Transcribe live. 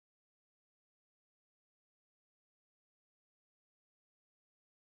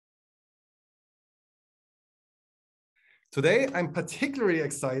Today, I'm particularly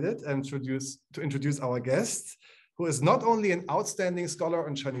excited to introduce our guest, who is not only an outstanding scholar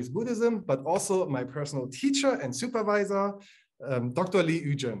on Chinese Buddhism, but also my personal teacher and supervisor, Dr.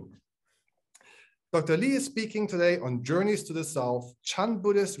 Yu-Chen. Dr. Li is speaking today on Journeys to the South, Chan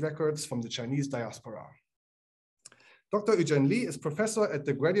Buddhist Records from the Chinese Diaspora. Dr. Yu-Chen Li is professor at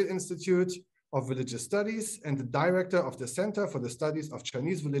the Graduate Institute of Religious Studies and the director of the Center for the Studies of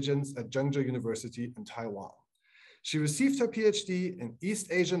Chinese Religions at Chengchi University in Taiwan. She received her PhD in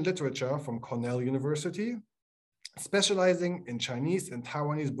East Asian literature from Cornell University, specializing in Chinese and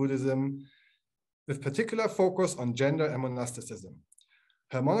Taiwanese Buddhism, with particular focus on gender and monasticism.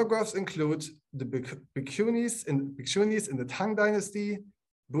 Her monographs include the Bhikkhunis in the Tang Dynasty,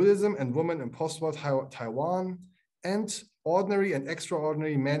 Buddhism and Women in Post-War Taiwan, and Ordinary and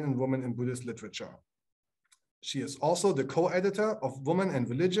Extraordinary Men and Women in Buddhist Literature. She is also the co-editor of Women and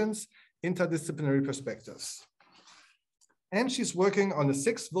Religions, Interdisciplinary Perspectives. And she's working on the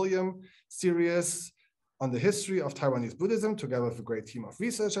 6th volume series on the history of Taiwanese Buddhism, together with a great team of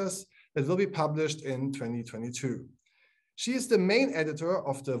researchers, that will be published in 2022. She is the main editor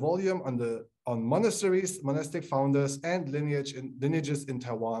of the volume on monasteries, monastic founders, and lineages in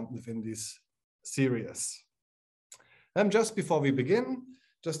Taiwan within this series. Just before we begin,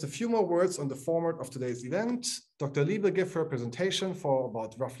 just a few more words on the format of today's event. Dr. Li will give her presentation for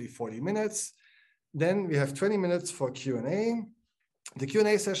about roughly 40 minutes. Then we have 20 minutes for Q&A. The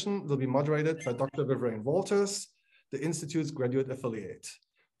Q&A session will be moderated by Dr. Vivian Walters, the Institute's graduate affiliate.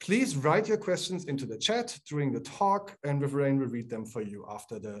 Please write your questions into the chat during the talk, and Vivian will read them for you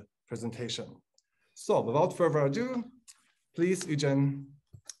after the presentation. So without further ado, please, Yu-Chen,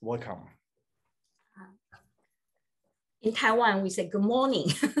 welcome. In Taiwan, we say good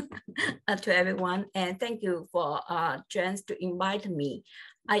morning to everyone, and thank you for Jens to invite me.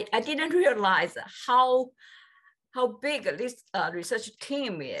 I didn't realize how big this research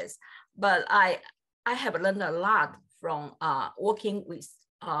team is, but I have learned a lot from working with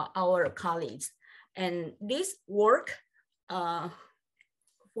our colleagues. And this work, for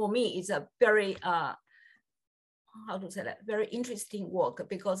me, is a very, how to say that, very interesting work,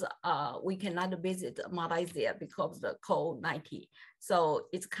 because we cannot visit Malaysia because of the COVID-19. So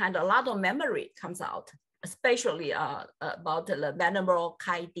it's kind of a lot of memory comes out, especially about the Venerable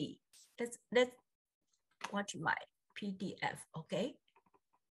Kaidi. Let's watch my PDF, okay?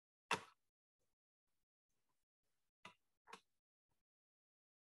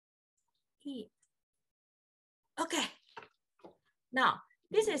 Okay, now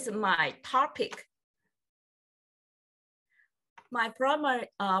this is my topic. My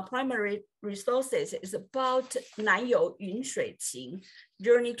primary resources is about Nanyou Yunshuiqing,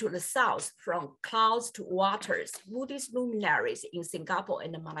 Journey to the South from Clouds to Waters, Buddhist Luminaries in Singapore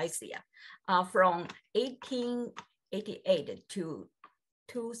and Malaysia, from 1888 to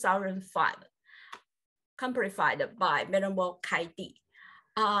 2005, completed by Venerable Kaidi.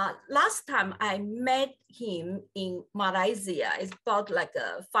 Last time I met him in Malaysia, it's about like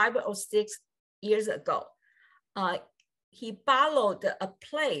 5 or 6 years ago. He followed a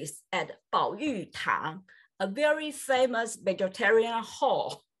place at Baoyu Tang, a very famous vegetarian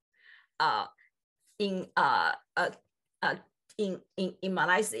hall in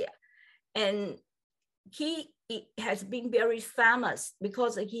Malaysia. And he has been very famous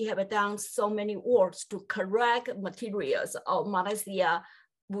because he have done so many works to correct materials of Malaysia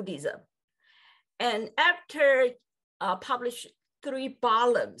Buddhism. And after published 3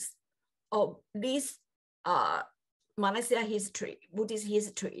 volumes of this Malaysia history, Buddhist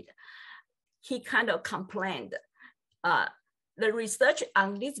history, he kind of complained. The research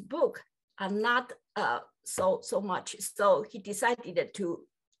on this book are not so much. So he decided to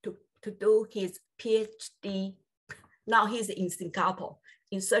do his PhD. Now he's in Singapore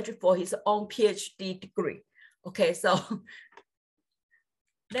in search for his own PhD degree. Okay, so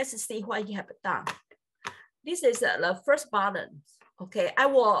let's see what he have done. This is the first volume. Okay, I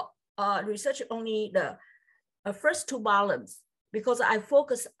will research only the first 2 volumes because I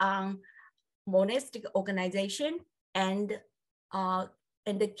focus on monastic organization and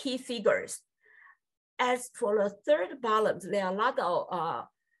the key figures. As for the 3rd volume, there are a lot of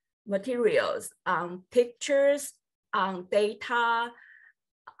materials on pictures, on data,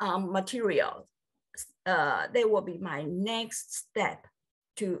 materials. They will be my next step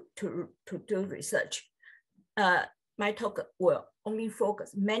to do research. My talk will only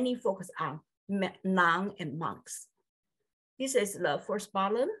mainly focus on nuns and monks. This is the first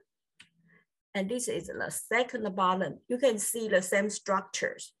volume, and this is the second volume. You can see the same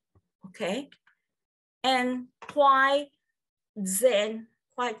structures, okay? And why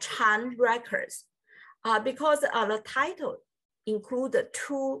Chan records because the title includes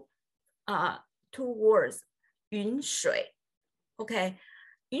two words, Yunshui. Okay,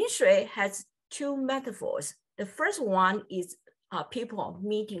 Yunshui has two metaphors. The first one is people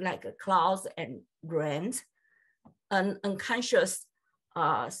meeting like clouds and rains, an unconscious,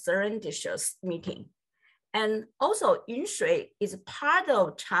 serendipitous meeting. And also Yunshui is part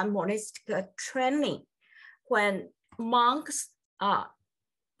of Chan monastic training when monks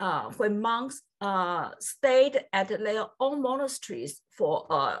stayed at their own monasteries for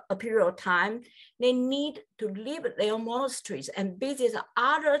a period of time. They need to leave their monasteries and visit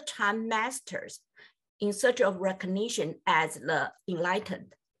other Chan masters in search of recognition as the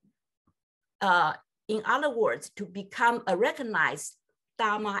enlightened. In other words, to become a recognized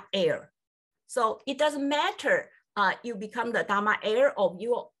Dharma heir. So it doesn't matter you become the Dharma heir of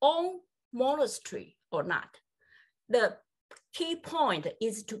your own monastery or not. The key point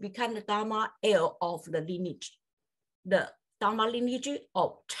is to become the Dharma heir of the lineage, the Dharma lineage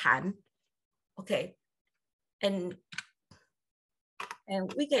of Chan. Okay, and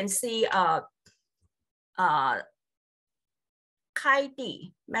we can see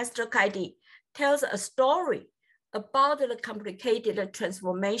Kaidi, Master Kaidi, tells a story about the complicated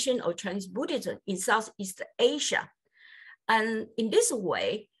transformation of Chinese Buddhism in Southeast Asia. And in this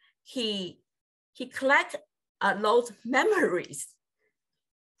way, he collects those memories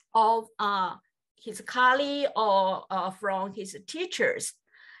of his colleague or from his teachers.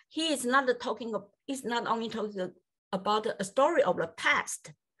 He is not only talking about a story of the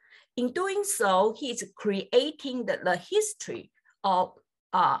past. In doing so, he is creating the history of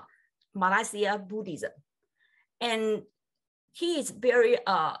Malaysian Buddhism. And he is very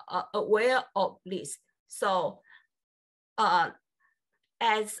aware of this. So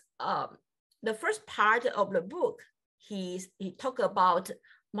as the first part of the book, he talked about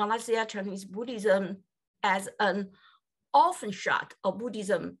Malaysian Chinese Buddhism as an offshoot of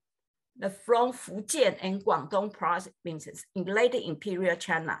Buddhism from Fujian and Guangdong Provinces in later imperial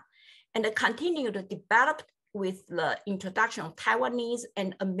China, and continued to develop with the introduction of Taiwanese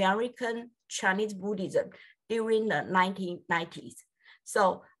and American Chinese Buddhism during the 1990s.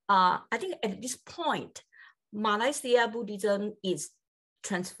 So I think at this point, Malaysia Buddhism is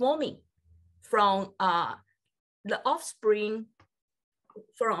transforming from the offspring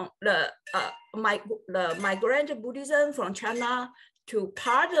from the migrant Buddhism from China to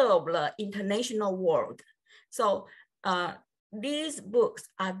part of the international world. So these books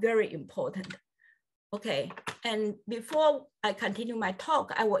are very important. Okay, and before I continue my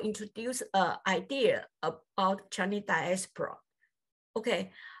talk, I will introduce an idea about Chinese diaspora.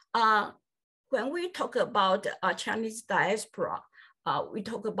 Okay, when we talk about Chinese diaspora, we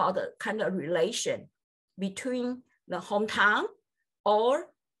talk about the kind of relation between the hometown or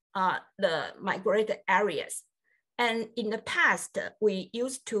the migrated areas. And in the past, we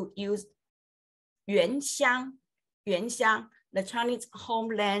used to use Yuanxiang, the Chinese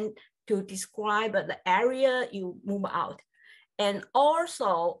homeland, to describe the area you move out. And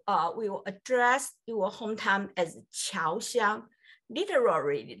also, we will address your hometown as Qiaoxiang,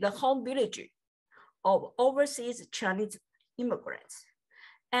 literally the home village of overseas Chinese immigrants.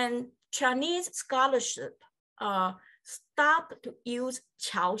 And Chinese scholarship stopped to use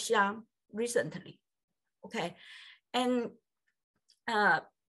Qiaoxiang recently, okay? And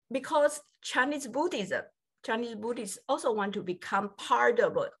because Chinese Buddhists also want to become part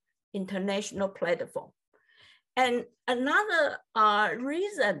of an international platform. And another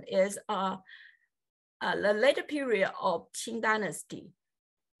reason is the later period of Qing Dynasty,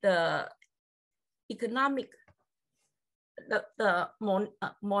 the economic, the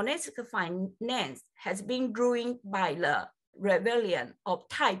monastic finance has been ruined by the rebellion of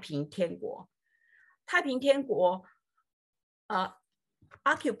Taiping Tianguo. Taiping Tianguo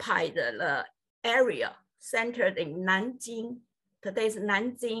occupied the area centered in Nanjing, today's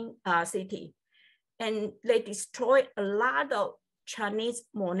Nanjing city, and they destroyed a lot of Chinese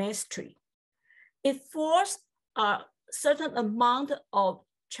monasteries. It forced a certain amount of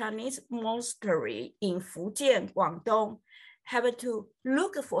Chinese monastery in Fujian, Guangdong, have to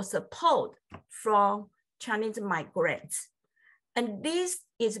look for support from Chinese migrants. And this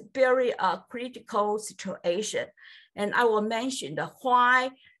is very critical situation. And I will mention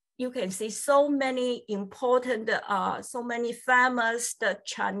why you can see so many important, so many famous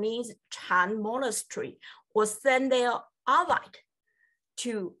Chinese Chan monastery will send their allied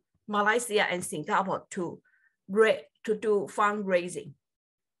to Malaysia and Singapore to do fundraising.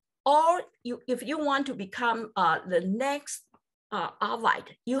 Or if you want to become the next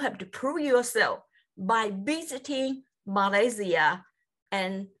allied, you have to prove yourself by visiting Malaysia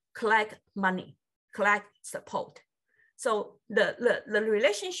and collect money. collect support. So the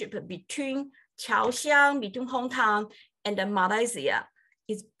relationship between Chaoxiang, between hometown and Malaysia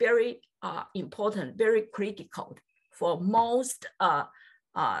is very important, very critical for most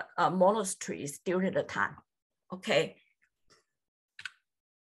monasteries during the time. Okay.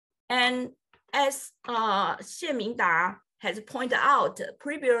 And as Xie Mingda has pointed out,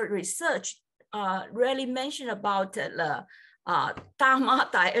 previous research really mentioned about the Dharma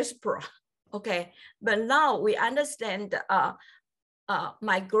diaspora. Okay, but now we understand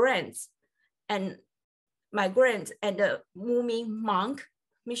migrants and the moving monk,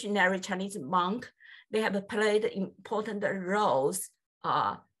 missionary Chinese monk, they have played important roles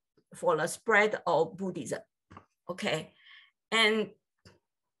for the spread of Buddhism. Okay, and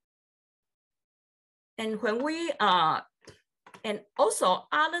when we and also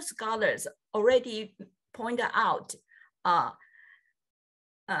other scholars already pointed out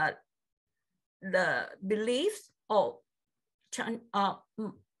the beliefs of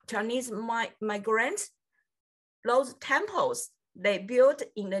Chinese migrants, those temples they built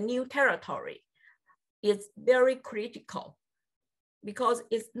in the new territory is very critical, because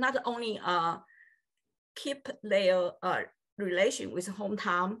it's not only keep their relation with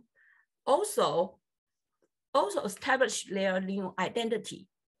hometown, also establish their new identity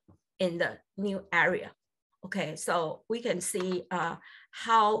in the new area. Okay, so we can see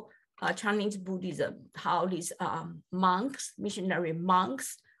how Chinese Buddhism, how these monks, missionary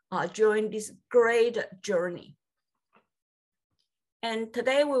monks, join this great journey. And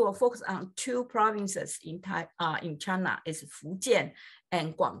today we will focus on two provinces in China, is Fujian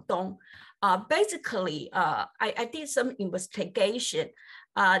and Guangdong. Basically, I did some investigation.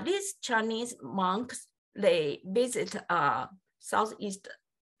 These Chinese monks, they visit Southeast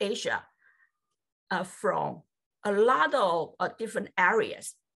Asia from a lot of different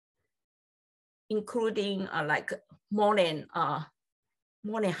areas, including like more than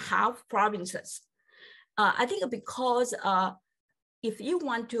half provinces. I think because if you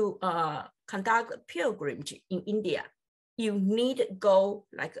want to conduct a pilgrimage in India, you need to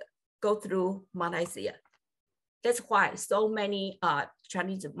go through Malaysia. That's why so many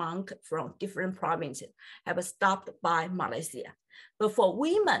Chinese monks from different provinces have stopped by Malaysia. But for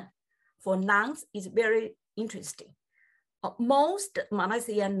women, for nuns, it's very interesting. Most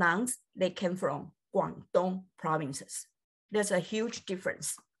Malaysian nuns, they came from Guangdong provinces. There's a huge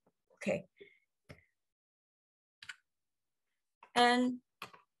difference, okay? And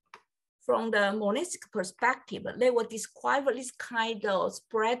from the monastic perspective, they will describe this kind of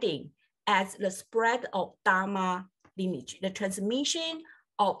spreading as the spread of Dharma lineage, the transmission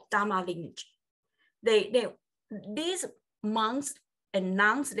of Dharma lineage. These monks and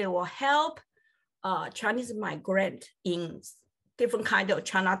nuns, they will help Chinese migrants in different kind of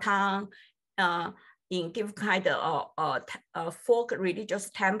Chinatown, in different kind of folk religious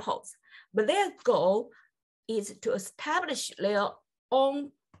temples. But their goal is to establish their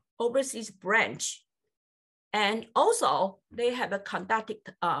own overseas branch. And also they have a conducted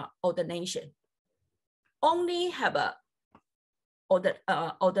ordination. Only have a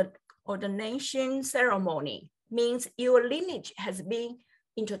ordination ceremony means your lineage has been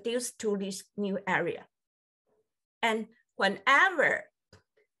introduced to this new area. And whenever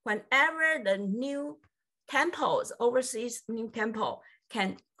the new temples, overseas new temple,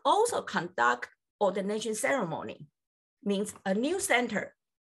 can also conduct ordination ceremony, means a new center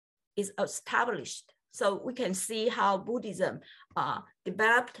is established. So we can see how Buddhism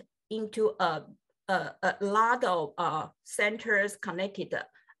developed into a lot of centers connected.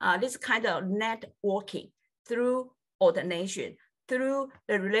 This kind of networking through ordination, through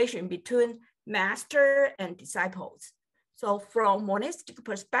the relation between master and disciples. So from monastic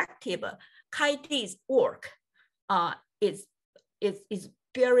perspective, Kaidi's work is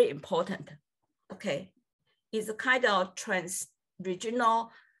very important. Okay, it's a kind of trans-regional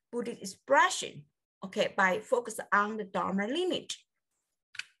Buddhist expression. Okay, by focus on the Dharma lineage.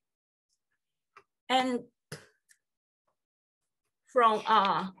 And from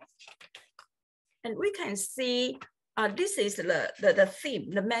and we can see this is the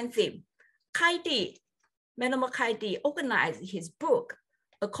theme, the main theme. Kaidi, Venerable Kaidi organized his book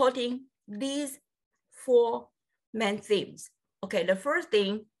according these four main themes. Okay, the first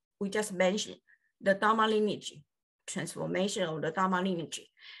thing we just mentioned, the Dharma lineage, transformation of the Dharma lineage.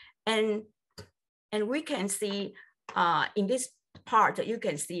 And we can see in this part, you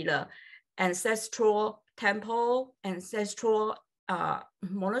can see the ancestral temple, ancestral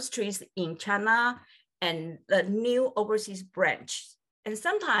monasteries in China, and the new overseas branch. And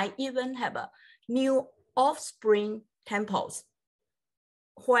sometimes even have a new offspring temples.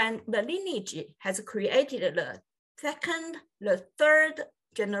 when the lineage has created the second, the third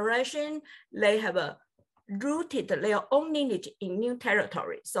generation, they have rooted their own lineage in new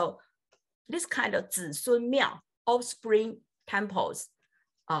territory. So this kind of 子孙庙, offspring temples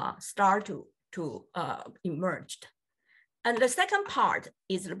start to emerge. And the second part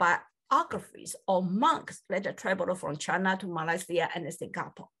is the biographies of monks that traveled from China to Malaysia and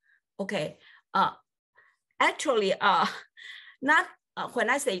Singapore. Okay, actually, not when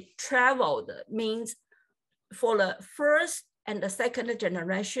I say traveled means for the first and the second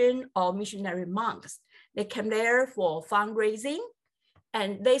generation of missionary monks, they came there for fundraising,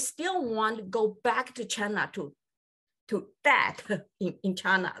 and they still want to go back to China to that in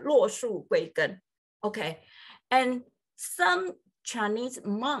China, 落树归根. Okay, and some Chinese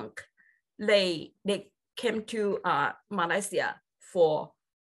monk, they came to Malaysia for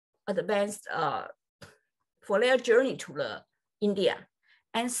advanced for their journey to the India,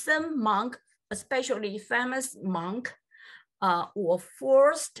 and some monk, especially famous monk, were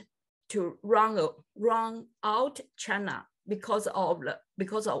forced to run out China because of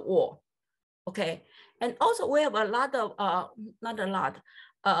war. Okay, and also we have a lot of not a lot.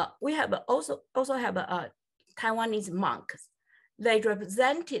 We have also have Taiwanese monks. They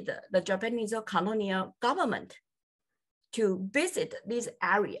represented the Japanese colonial government to visit these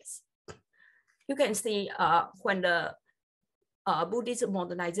areas. You can see when the Buddhist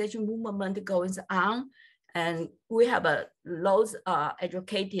modernization movement goes on, and we have those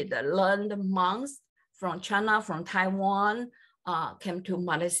educated, learned monks from China, from Taiwan, came to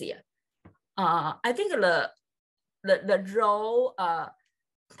Malaysia. I think the role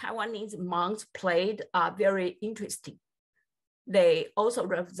Taiwanese monks played are very interesting. They also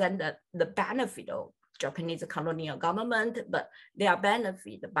represented the benefit of Japanese colonial government, but they are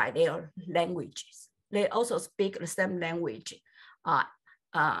benefited by their languages. They also speak the same language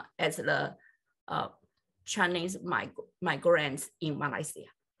as the Chinese migrants in Malaysia.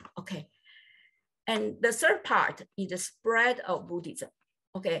 Okay, and the third part is the spread of Buddhism.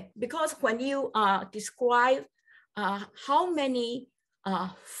 Okay, because when you describe how many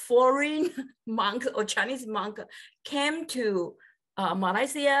foreign monks or Chinese monks came to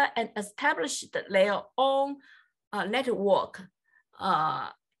Malaysia and established their own network,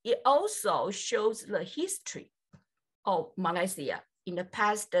 it also shows the history of Malaysia in the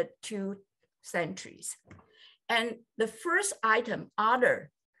past 2 centuries. And the first item,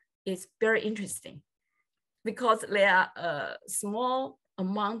 other, is very interesting because there are a small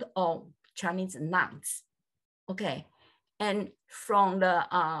amount of Chinese nuns. Okay, and from the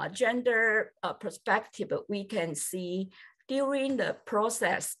gender perspective, we can see during the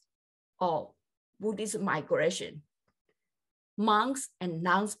process of Buddhist migration, monks and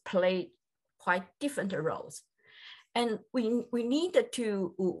nuns played quite different roles. And we needed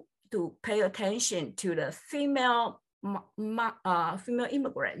to pay attention to the female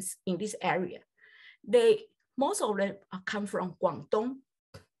immigrants in this area. Most of them come from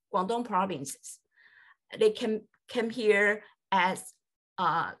Guangdong Provinces. They came here as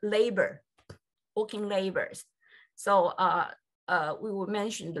working laborers. So we will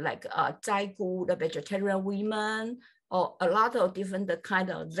mention like Zai Gu, the vegetarian women, or a lot of different kind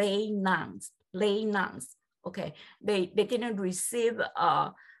of lay nuns. Okay, they didn't receive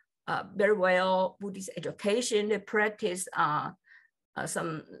very well Buddhist education. They practice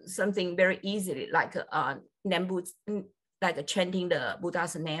something very easily, like like chanting the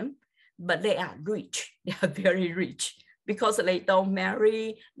Buddha's name, but they are rich. They are very rich because they don't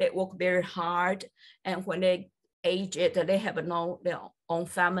marry. They work very hard, and when they age it, they have their own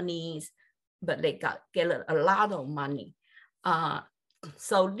families, but they get a lot of money.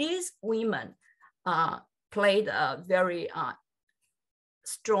 So these women played a very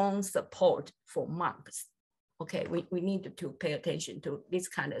strong support for monks. Okay, we need to pay attention to these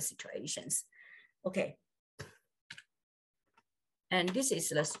kind of situations. Okay, and this is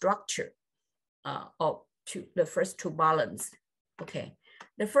the structure of the first 2 volumes. Okay,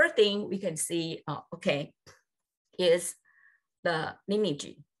 the first thing we can see, okay, is the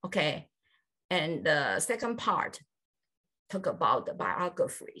lineage. Okay, and the second part talk about the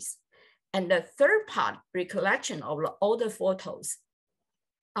biographies, and the third part, recollection of the older photos.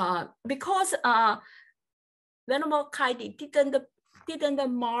 Because Venerable Kaidi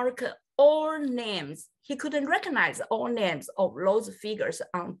didn't mark all names. He couldn't recognize all names of those figures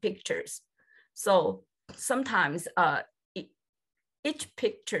on pictures. So sometimes each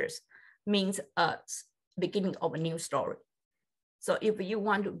picture means a beginning of a new story. So if you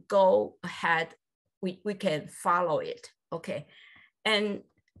want to go ahead, we can follow it. Okay, and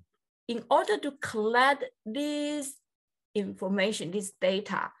in order to collect these information, this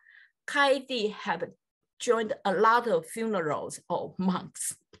data, Kaidi have joined a lot of funerals of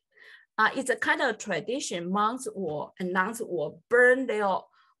monks. It's a kind of tradition. Monks or nuns will burn their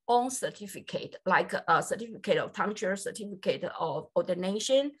own certificate, like a certificate of tonsure, certificate of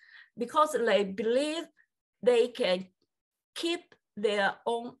ordination, because they believe they can keep their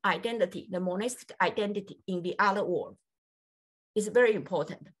own identity, the monastic identity in the other world. It's very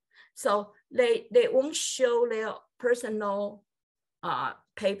important. So they won't show their personal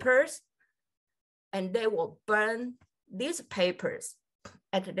papers, and they will burn these papers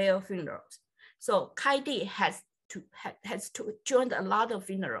at their funerals. So Kaidi has to join a lot of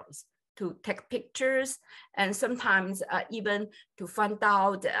funerals to take pictures, and sometimes even to find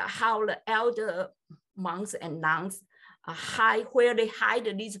out how the elder monks and nuns where they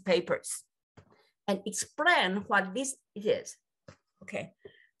hide these papers, and explain what this is. Okay,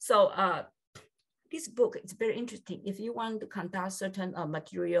 so this book is very interesting. If you want to conduct certain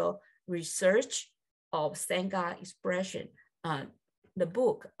material research of Sangha expression, the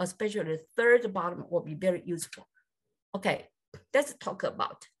book, especially the third volume, will be very useful. Okay, let's talk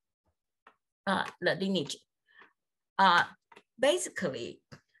about the lineage. Basically,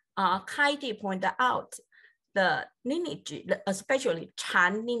 Kaidi pointed out the lineage, especially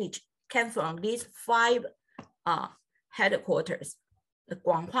Chan lineage, came from these 5 headquarters: the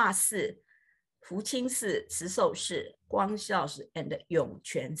Guanghua Si, Fuqing Si, Cishou Si, Guangxiao Si, and the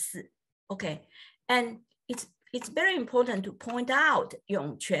Yu-Chen Si. Okay, and it's very important to point out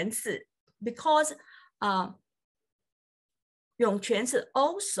Yu-Chen Si, because Yu-Chen Si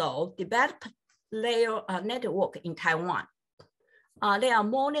also developed their network in Taiwan. There are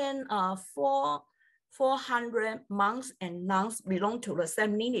more than 400 monks and nuns belong to the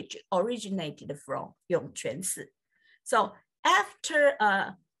same lineage, originated from Yu-Chen Si. So after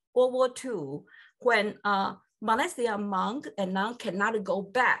World War II, when Malaysian monks and nuns cannot go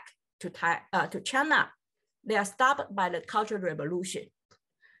back to China, they are stopped by the Cultural Revolution.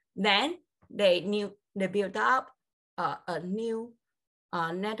 Then they built up a new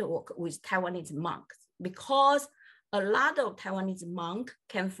network with Taiwanese monks, because a lot of Taiwanese monks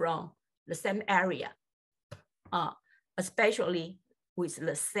came from the same area, especially with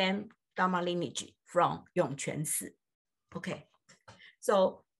the same Dharma lineage from Yu-Chen Si. Okay,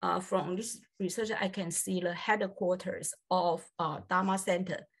 so from this research, I can see the headquarters of Dharma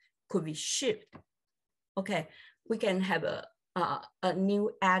Center could be shifted. Okay, we can have a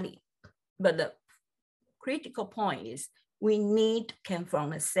new alley, but the critical point is we need to come from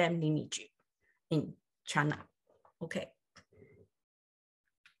the same lineage in China. Okay,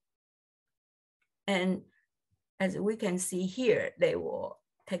 and as we can see here, they will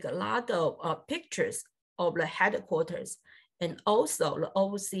take a lot of pictures of the headquarters and also the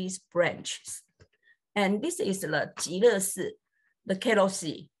overseas branches. And this is the Jile Si, the Kettle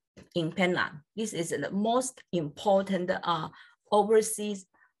Si in Penang. This is the most important overseas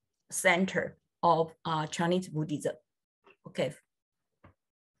center of Chinese Buddhism. Okay.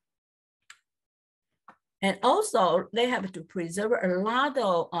 And also they have to preserve a lot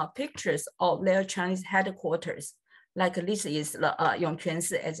of pictures of their Chinese headquarters. Like this is the Yu-Chen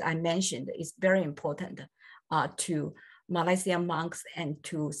Si, as I mentioned, is very important to Malaysian monks and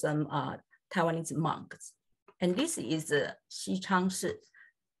to some Taiwanese monks. And this is Xichang Si,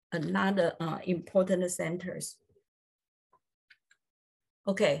 another important centers.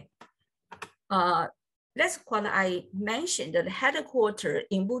 Okay, that's what I mentioned. The headquarters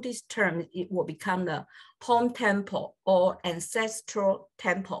in Buddhist terms, it will become the home temple or ancestral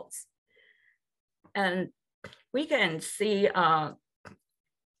temples. And we can see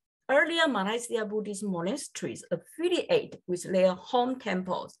earlier Malaysia Buddhist monasteries affiliate with their home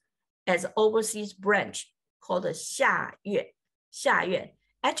temples as overseas branch called the Xia Yuan.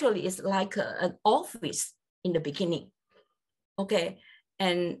 Actually, it's like an office in the beginning. Okay,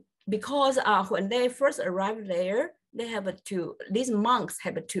 and because when they first arrived there, they have to, these monks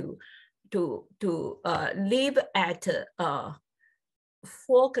have to live at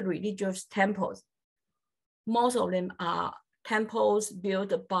folk religious temples. Most of them are temples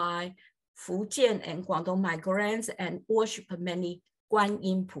built by Fujian and Guangdong migrants and worship many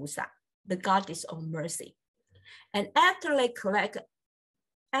Guanyin Pusa, the goddess of mercy. And after they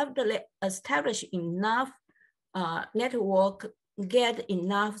establish enough network, get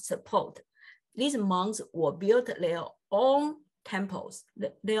enough support, these monks will build their own temples,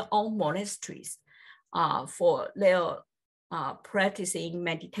 their own monasteries for their practicing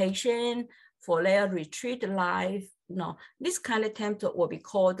meditation, for their retreat life. This kind of temple will be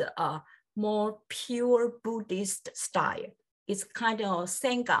called a more pure Buddhist style. It's kind of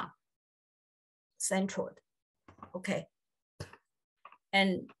Sangha centered. Okay,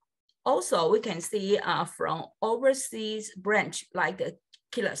 And also we can see from overseas branch like the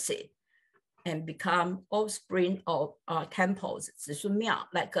Kilasi and become offspring of temples, 子孙庙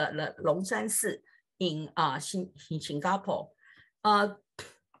like the Longshan Si in Singapore. And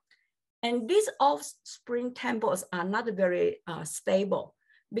these offspring temples are not very stable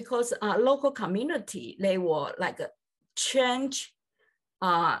because local community, they will like change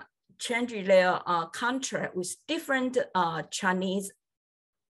their contract with different Chinese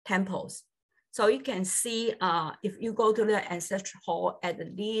temples. So you can see if you go to the ancestral hall at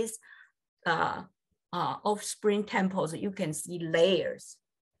these offspring temples, you can see layers.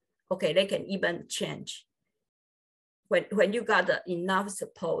 Okay, they can even change. When you got enough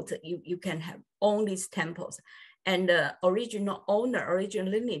support, you can have all these temples. And the original owner,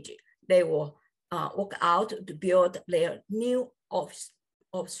 original lineage, they will work out to build their new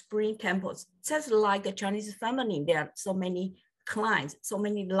offspring temples. Just like the Chinese family, there are so many clans, so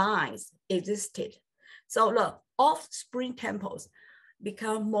many lines existed. So the offspring temples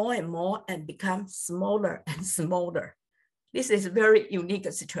become more and more and become smaller and smaller. This is a very unique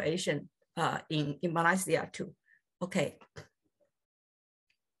situation in Malaysia too. Okay.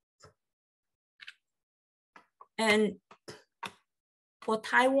 And for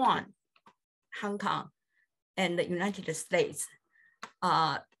Taiwan, Hong Kong, and the United States,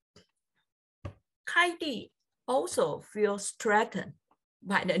 Kaidi also feels threatened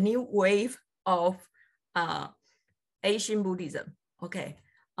by the new wave of Asian Buddhism. Okay,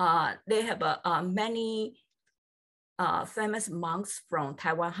 they have many famous monks from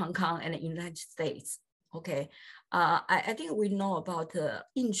Taiwan, Hong Kong, and the United States. Okay, I think we know about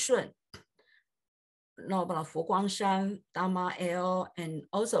Yu-Chen, know about Fo Guangshan, Dharma L, and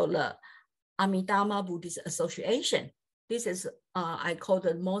also the Amidama Buddhist Association. This is, I call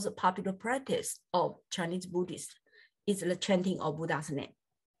the most popular practice of Chinese Buddhists. It's the chanting of Buddha's name.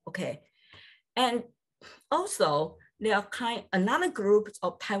 Okay, and also there are another group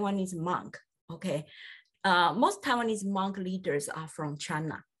of Taiwanese monk. Okay, most Taiwanese monk leaders are from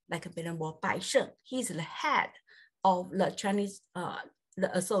China, like Venerable Kaidi. He's the head of the Chinese,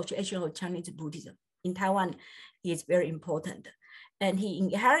 the Association of Chinese Buddhism in Taiwan. He is very important, and he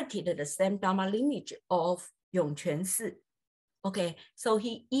inherited the same Dharma lineage of Yu-Chen. Okay, so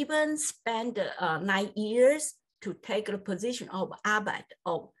he even spent 9 years to take the position of abbot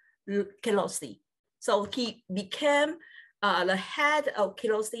of Kilosi. So he became the head of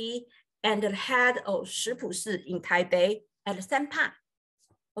Kilosi and the head of Shipu Si in Taipei at the same time.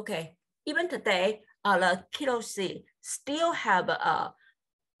 Okay, even today, the Kilosi still have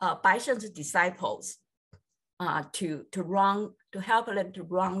Baishen's disciples to help them to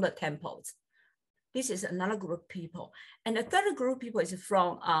run the temples. This is another group of people. And the third group of people is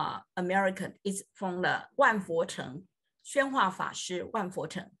from American. It's from the Wanfo Cheng, Xuanhua Fa Shi Wanfo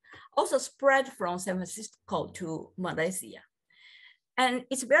Cheng, also spread from San Francisco to Malaysia. And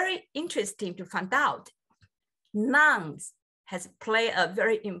it's very interesting to find out nuns has played a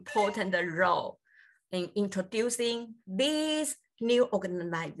very important role in introducing these new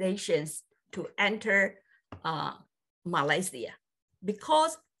organizations to enter Malaysia,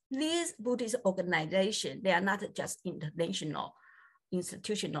 because these Buddhist organizations, they are not just international,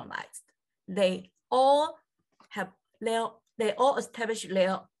 institutionalized. They all establish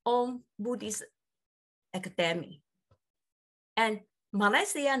their own Buddhist academy. And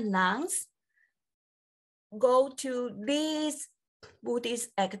Malaysian nuns go to these Buddhist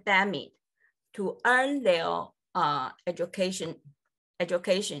academy to earn their education.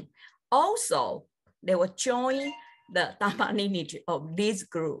 Also, they will join the Dharma lineage of these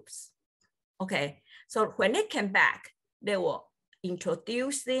groups. Okay, so when they came back, they were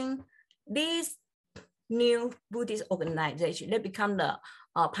introducing these new Buddhist organization. They become the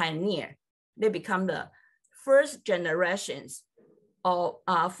pioneer. They become the first generations of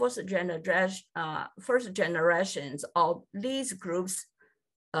first generations of these groups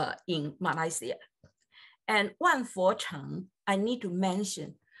in Malaysia. And Wanfo Cheng, I need to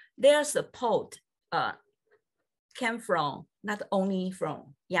mention, their support came from not only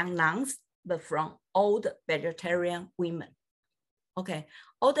from young nuns, but from old vegetarian women. Okay,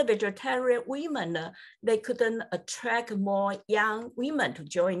 old vegetarian women, they couldn't attract more young women to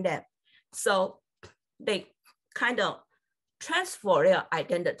join them. So they kind of transfer their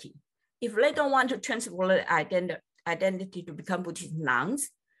identity. If they don't want to transfer their identity to become Buddhist nuns,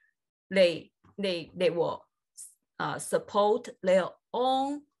 they will support their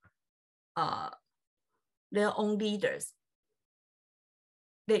own leaders.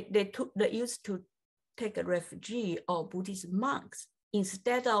 They used to take a refugee or Buddhist monks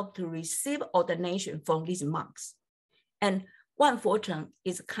instead of to receive ordination from these monks. And Wanfo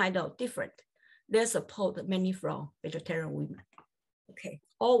is kind of different. They support many from vegetarian women. Okay,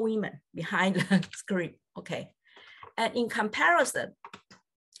 all women behind the screen. Okay, and in comparison,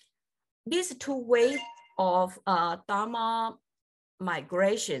 these two waves of Dharma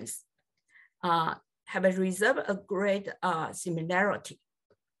migrations have reserved a great similarity.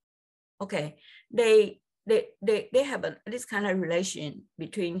 Okay, they have this kind of relation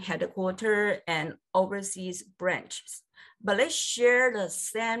between headquarters and overseas branches, but they share the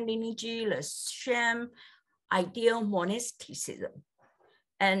same lineage, the same ideal monasticism.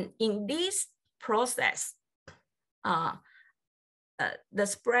 And in this process, the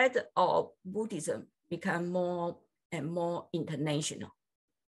spread of Buddhism become more and more international.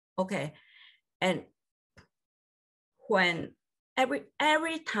 Okay, and when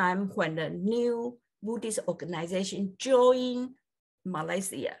every time when the new Buddhist organization join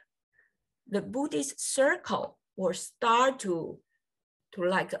Malaysia, the Buddhist circle will start to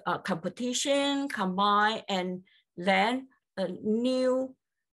like a competition, combine, and then a new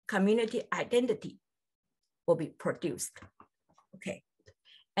community identity will be produced. Okay,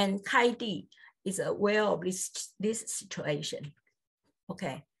 and Kaidi is aware of this situation.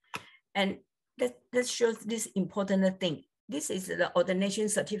 Okay, and that shows this important thing. This is the ordination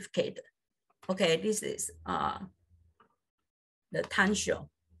certificate. Okay, this is the Tansho.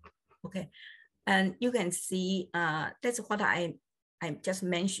 Okay, and you can see that's what I just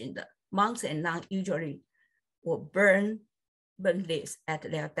mentioned. Monks and nuns usually will burn this at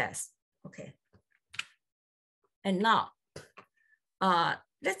their death. Okay, and now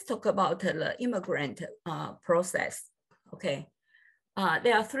let's talk about the immigrant process. Okay,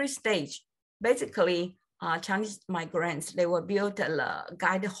 there are 3 stages. Basically, Chinese migrants, they will build a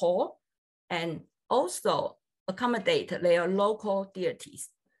guide hall and also accommodate their local deities.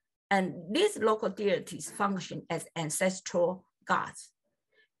 And these local deities function as ancestral gods.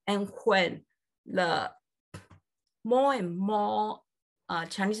 And when the more and more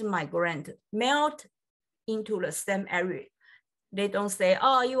Chinese migrants melt into the same area, they don't say,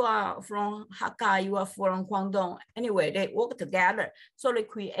 oh, you are from Hakka, you are from Guangdong. Anyway, they work together. So they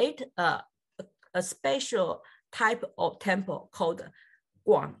create a special type of temple called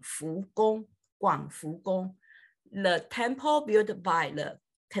Guangfu Gong. Guangfu Gong. The temple built by the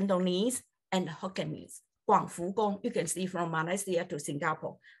Cantonese and Hokkien. Guangfu Gong, you can see from Malaysia to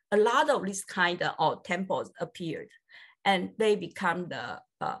Singapore. A lot of these kind of temples appeared, and they become the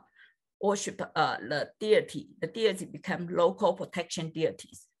worship the deity. The deity become local protection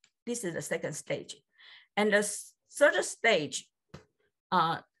deities. This is the 2nd stage. And the 3rd stage,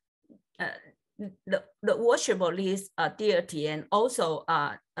 the worship of this deity and also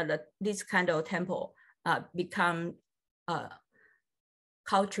this kind of temple become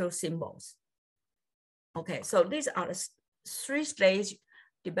cultural symbols. Okay, so these are the 3-stage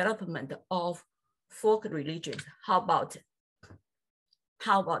development of folk religions. How about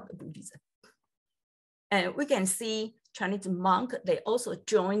Buddhism? And we can see Chinese monk, they also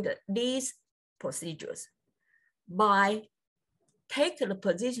joined these procedures by taking the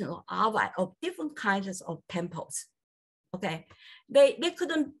position of abbot of different kinds of temples. Okay, they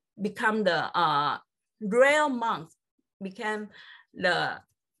couldn't become the real monks, became the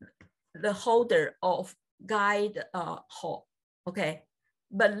holder of guide hall. Okay,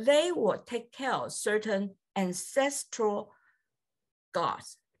 but they will take care of certain ancestral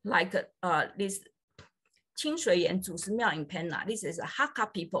gods, like this Qing and Miao in Penna. This is a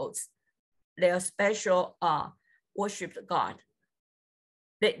Hakka peoples, their special worshipped god.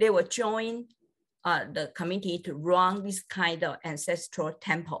 They will join the community to run this kind of ancestral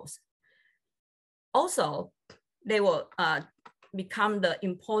temples. Also, they will become the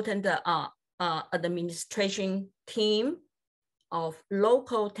important administration team of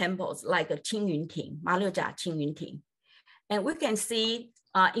local temples like Qing Yunting. And we can see,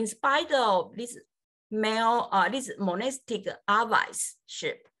 in spite of this this monastic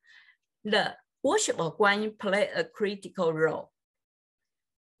abbotship, the worship of Guanyin play a critical role.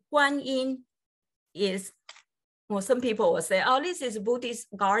 Guanyin is, well, some people will say, oh, this is Buddhist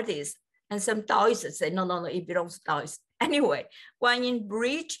goddess. And some Taoists say, no, it belongs to Taoists. Anyway, Guanyin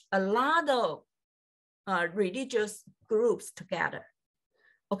bridge a lot of religious groups together.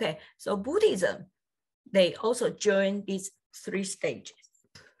 Okay, so Buddhism, they also join these 3 stages.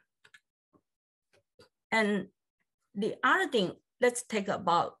 And the other thing, let's take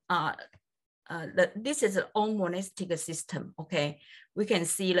about, this is an own monastic system, okay? We can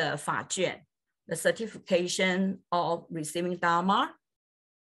see the Fujian, the certification of receiving Dharma.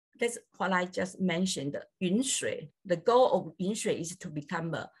 That's what I just mentioned, Yunshui. The goal of Yunshui is to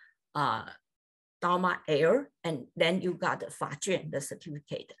become a Dharma Air, and then you got the Fujian, the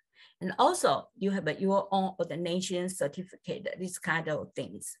certificate. And also you have your own ordination certificate, these kind of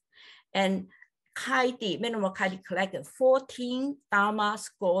things. And Venerable Kaidi collected 14 Dharma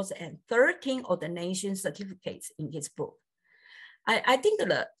scrolls and 13 ordination certificates in his book. I think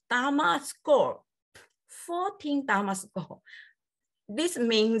the Dharma scroll, 14 Dharma scroll, this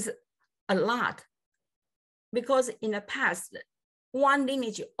means a lot, because in the past, one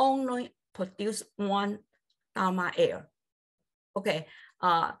lineage only produced one Dharma heir. Okay,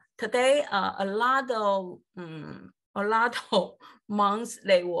 today a lot of monks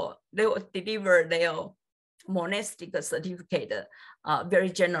they will deliver their monastic certificate very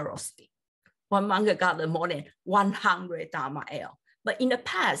generously. One monk got more than 100 Dharma heir. But in the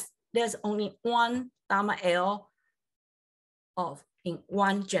past, there's only one Dharma heir in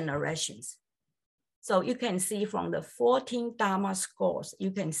one generation. So you can see from the 14 Dharma scrolls,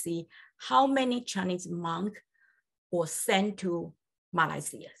 you can see how many Chinese monks were sent to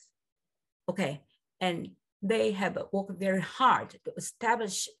Malaysia. Okay, and they have worked very hard to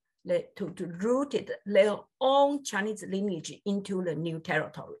establish, to root their own Chinese lineage into the new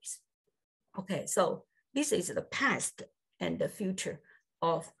territories. Okay, so this is the past and the future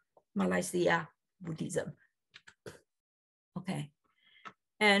of Malaysia Buddhism. Okay,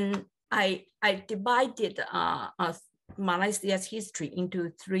 and I divided Malaysia's history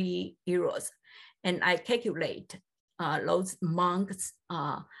into 3 eras, and I calculate those monks,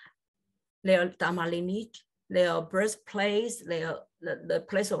 their Dharma lineage, their birthplace, the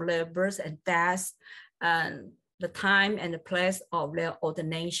place of their birth and death, and the time and the place of their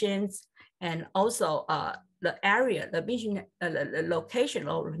ordinations, and also the area, the location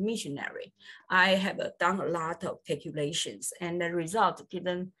of the missionary. I have done a lot of calculations, and the result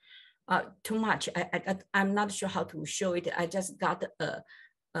didn't too much. I'm not sure how to show it. I just got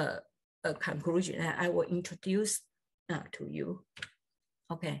a conclusion, and I will introduce to you.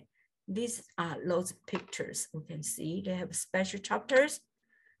 Okay, these are those pictures. You can see they have special chapters.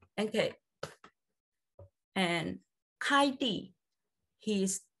 Okay, and Kaidi,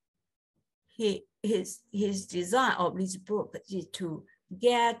 his design of this book is to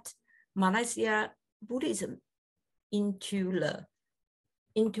get Malaysia Buddhism into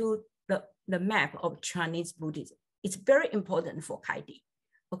the map of Chinese Buddhism. It's very important for Kaidi.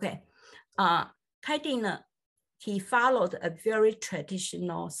 Okay, Kaidi, he followed a very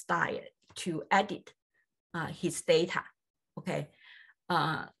traditional style to edit his data. Okay,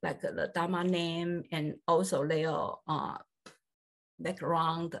 like the Dharma name and also their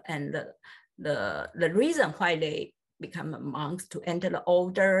background and the reason why they become monks, to enter the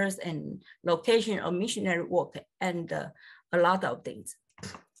orders and location of missionary work, and a lot of things.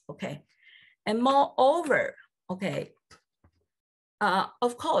 Okay, and moreover, okay,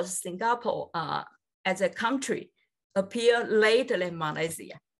 of course, Singapore as a country appeared later than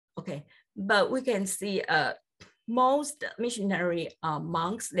Malaysia. Okay, but we can see most missionary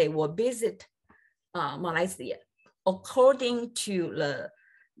monks, they will visit Malaysia according to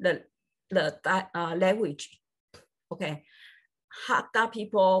the language. Okay, Hakka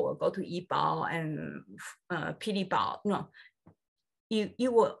people will go to Yibao and Pilibao. No,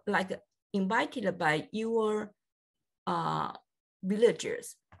 you were like invited by your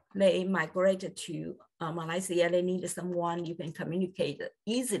villagers. They migrated to Malaysia. They need someone you can communicate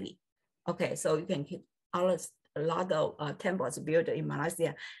easily. Okay, so you can keep a lot of temples built in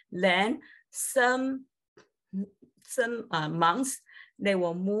Malaysia. Then some monks, they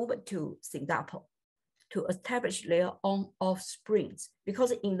will move to Singapore to establish their own offsprings,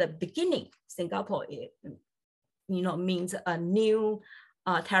 because in the beginning, Singapore, means a new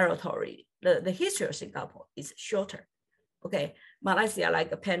territory. The history of Singapore is shorter. Okay, Malaysia,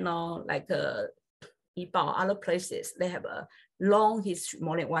 like Penang, like Yibao, other places, they have a long history,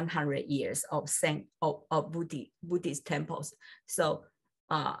 more than 100 years of Buddhist temples. So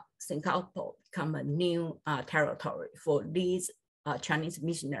Singapore become a new territory for these Chinese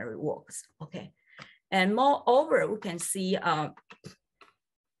missionary works. Okay, and moreover, we can see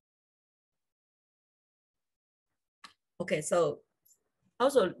okay, so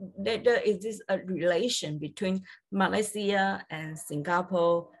also there is this relation between Malaysia and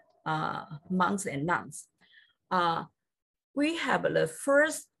Singapore monks and nuns. We have the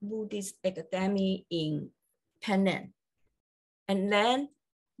first Buddhist academy in Penang, and then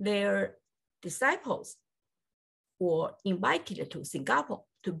their disciples were invited to Singapore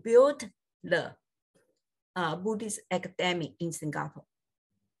to build the Buddhist academy in Singapore.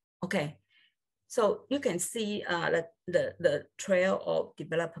 Okay, so you can see the trail of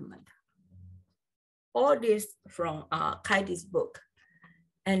development. All this from Kaidi's book.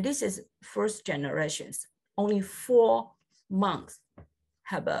 And this is first generations. Only 4 monks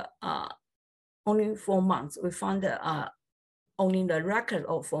have only 4 months. We found only the record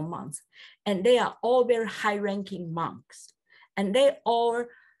of 4 months. And they are all very high-ranking monks. And they all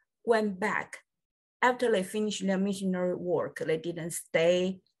went back. After they finished their missionary work, they didn't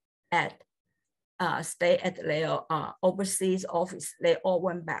stay at their overseas office. They all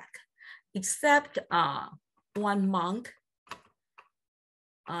went back, except one monk,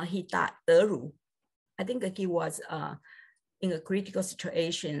 he died. I think that he was in a critical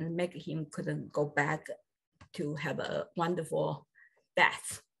situation, making him couldn't go back to have a wonderful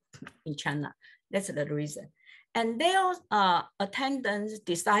death in China. That's the reason. And their attendants,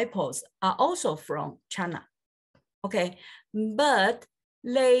 disciples are also from China, okay? But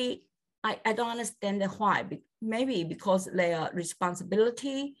I don't understand why. Maybe because their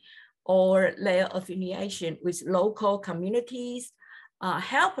responsibility or their affiliation with local communities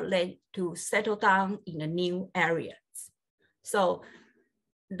help them to settle down in the new areas. So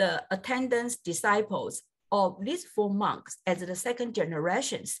the attendants, disciples of these 4 monks as the second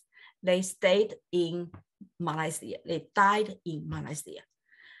generations, they stayed in Malaysia. They died in Malaysia.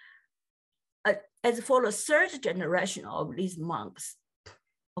 As for the third generation of these monks,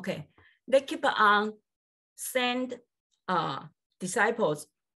 okay, they keep on send disciples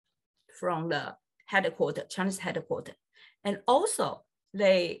from the headquarters, Chinese headquarters, and also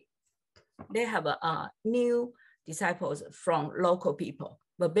they have new disciples from local people,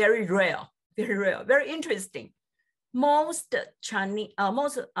 but very rare, very interesting. Most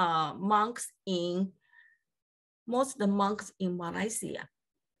monks in Malaysia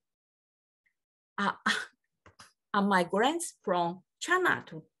are migrants from China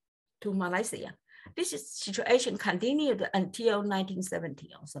to Malaysia. This situation continued until 1970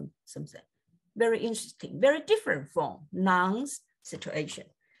 or something. Very interesting, very different from nuns' situation.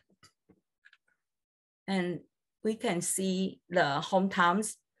 And we can see the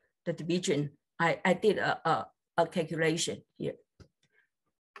hometowns, the division. I did a calculation here.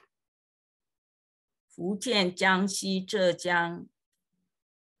 Fujian, Jiangxi, Zhejiang.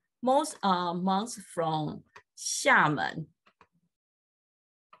 Most monks from Xiamen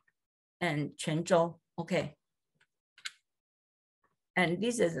and Quanzhou, okay. And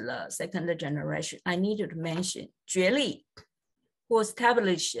this is the second generation. I needed to mention Jueli, who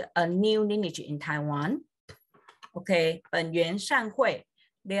established a new lineage in Taiwan. Okay, Benyuan, Shanhui,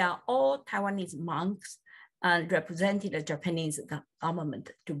 they are all Taiwanese monks and represented the Japanese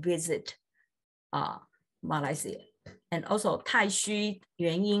government to visit Malaysia. And also Taixu,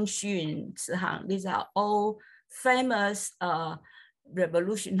 Yuanying, Xun, Cihang, these are all famous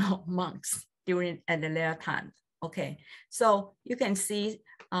revolutionary monks at their time. Okay, so you can see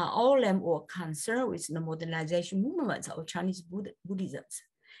all of them were concerned with the modernization movements of Chinese Buddhism.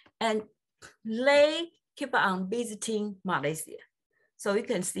 And they keep on visiting Malaysia. So you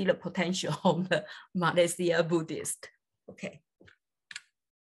can see the potential of the Malaysia Buddhist. Okay.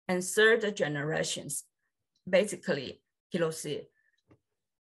 And third generations, basically, it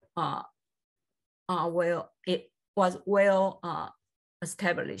was well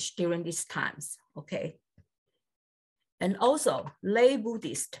established during these times. Okay. And also lay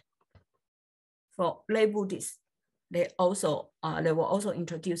Buddhists, for lay Buddhists, they were also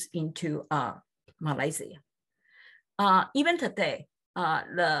introduced into Malaysia. Even today,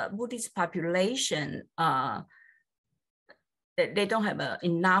 the Buddhist population, they don't have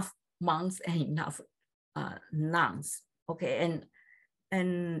enough monks and enough nuns. Okay,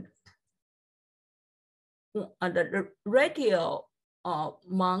 and the ratio of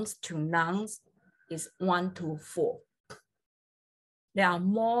monks to nuns is 1 to 4. There are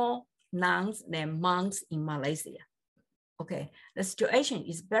more nuns than monks in Malaysia. Okay, the situation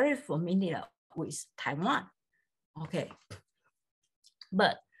is very familiar with Taiwan. Okay,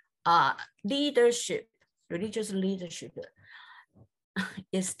 but leadership, religious leadership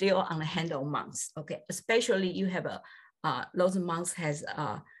is still on the hand of monks. Okay, especially you have those monks has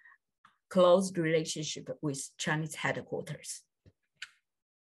a close relationship with Chinese headquarters.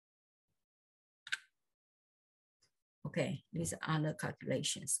 Okay, these are other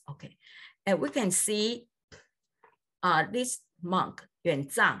calculations. Okay, and we can see this monk, Yuan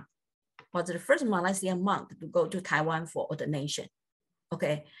Zhang, was the first Malaysian monk to go to Taiwan for ordination.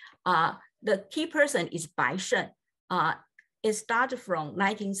 Okay, the key person is Bai Shen. It started from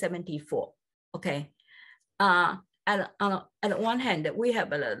 1974. Okay, on one hand, we have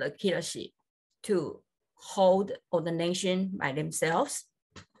the leadership to hold ordination by themselves.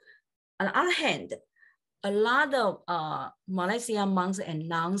 On the other hand, a lot of Malaysian monks and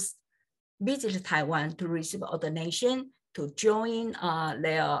nuns visit Taiwan to receive ordination to join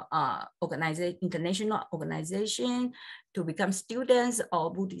their international organization, to become students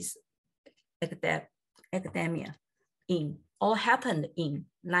of Buddhist academia. All happened in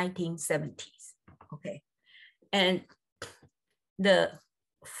 1970s. Okay, and the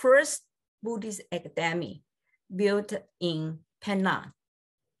first Buddhist academy built in Penang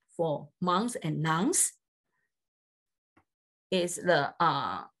for monks and nuns is the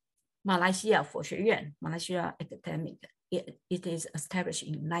Malaysia Fujian, Malaysia Academic. It is established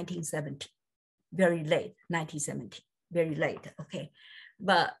in 1970, very late, 1970, very late, okay.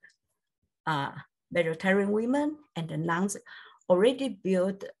 But vegetarian women and the nuns already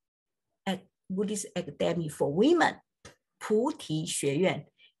built a Buddhist academy for women, Puti 学院,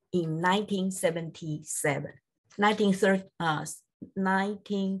 in 1937,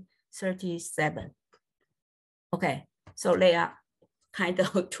 1937. Okay, so they are kind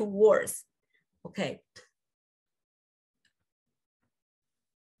of two words. Okay.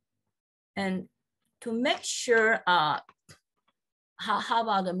 And to make sure, how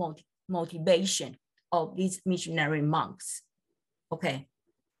about the motivation of these missionary monks? Okay.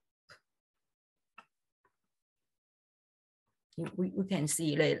 We can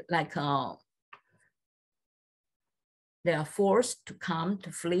see like they are forced to come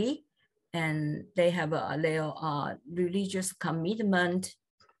to flee, and they have their religious commitment.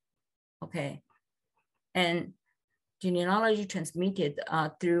 Okay, and genealogy transmitted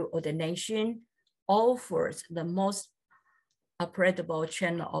through ordination offers the most approachable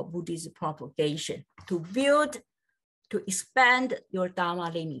channel of Buddhist propagation to expand your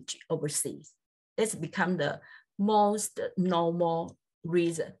Dharma lineage overseas. That's become the most normal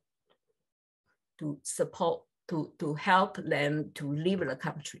reason to support, to help them to leave the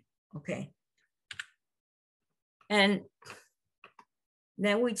country, okay? And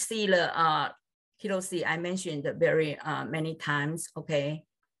then we see the Hiroshi, I mentioned very many times, okay?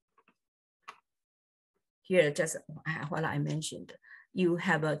 Here, just what I mentioned, you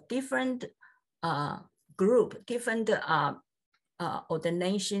have a different group, different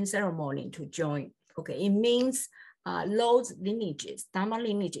ordination ceremony to join. Okay, it means those lineages, Dharma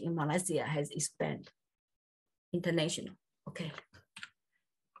lineage in Malaysia has expanded international. Okay,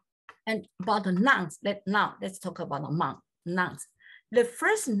 and about the nuns, let's talk about the nuns. The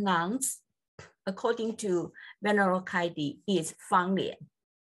first nuns, according to Venerable Kaidi, is Fang Lian.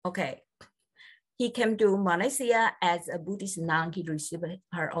 Okay, he came to Malaysia as a Buddhist nun. He received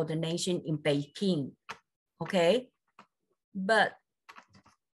her ordination in Beijing. Okay, but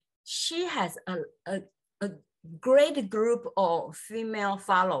she has a great group of female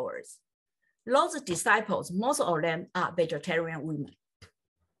followers. Those disciples, most of them are vegetarian women.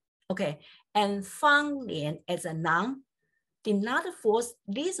 Okay, and Fang Lian as a nun did not force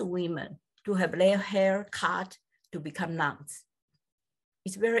these women to have their hair cut to become nuns.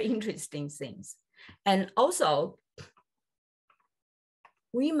 It's very interesting things. And also,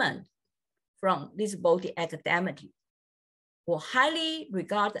 women from this Bodhi academy were highly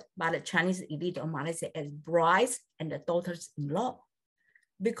regarded by the Chinese elite of Malaysia as brides and the daughters-in-law,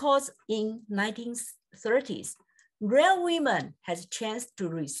 because in 1930s, real women had a chance to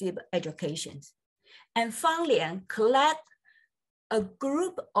receive educations. And Fang Lian collect a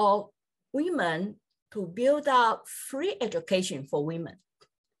group of women to build up free education for women.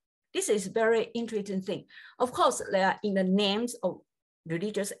 This is a very interesting thing. Of course, they are in the names of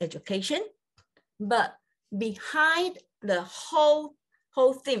religious education, but behind the whole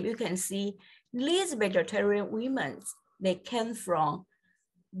thing, you can see these vegetarian women, they came from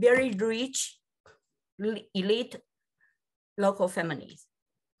very rich, elite local families.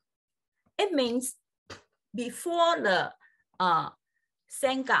 It means before the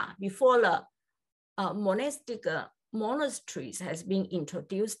Sangha, before the monastic monasteries has been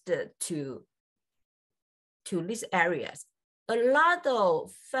introduced to these areas, a lot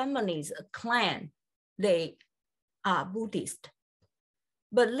of families, clan, they are Buddhist,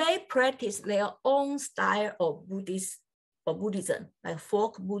 but they practice their own style of Buddhism, like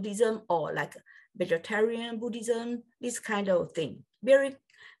folk Buddhism or like vegetarian Buddhism, this kind of thing. Very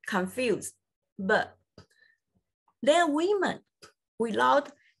confused, but they're women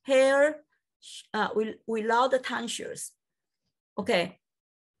without hair, without the tonsures, okay,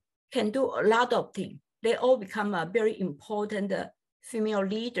 can do a lot of things. They all become very important female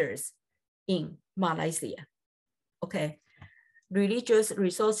leaders in Malaysia, okay. Religious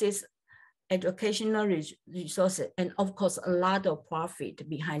resources, educational resources, and of course, a lot of profit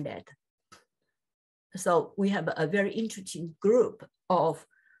behind that. So we have a very interesting group of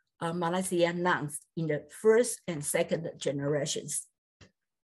Malaysian nuns in the first and second generations.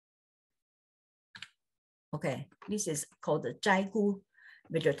 Okay, this is called the Zaigu,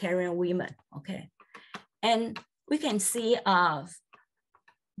 vegetarian women. Okay, and we can see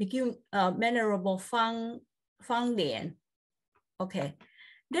Venerable Fang Lian. Okay,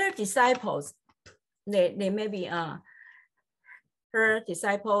 their disciples, they may be her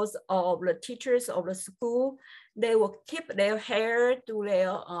disciples or the teachers of the school. They will keep their hair, do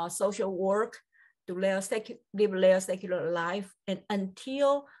their social work, to live their secular life, and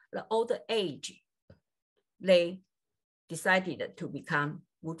until the older age, they decided to become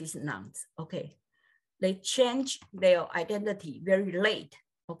Buddhist nuns. Okay, they change their identity very late.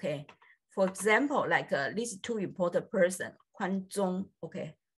 Okay, for example, like these two important person, Quan Zong.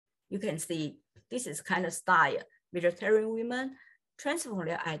 Okay, you can see this is kind of style. Vegetarian women transform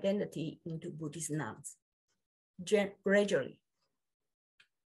their identity into Buddhist nuns gradually.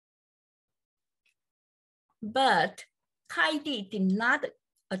 But Kaidi did not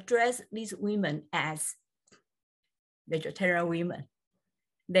address these women as vegetarian women.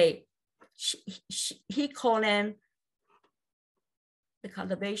 He called them the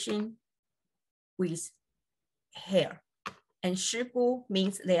cultivation with hair. And Shigu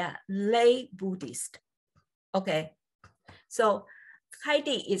means they are lay Buddhist. Okay, so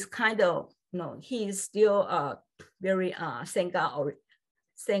Kaidi is kind of, he is still very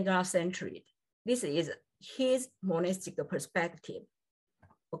Sangha-centric. This is his monastic perspective.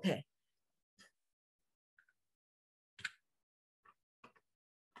 Okay.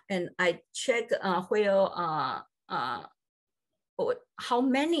 And I checked how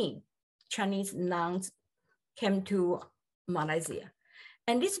many Chinese nuns came to Malaysia.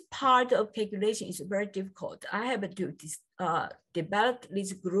 And this part of calculation is very difficult. I have to develop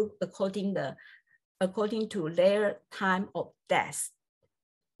this group according to their time of death,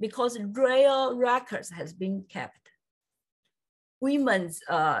 because real records has been kept. Women's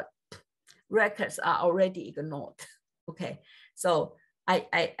records are already ignored. Okay, so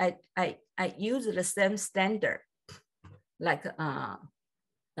I use the same standard, like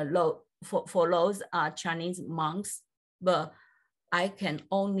for those Chinese monks, but I can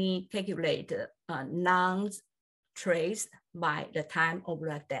only calculate nuns traced by the time of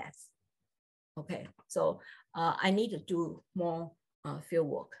their death. Okay, so I need to do more field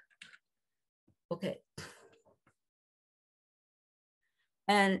work. Okay,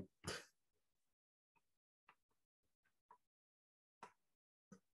 and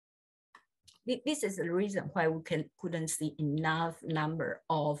this is the reason why we couldn't see enough number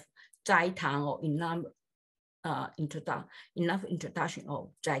of Zai Tang or enough introduction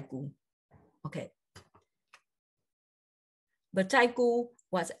of Zaigu. Okay, but Zaigu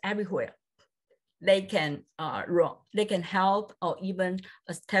was everywhere. They can help or even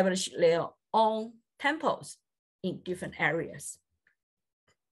establish their own temples in different areas.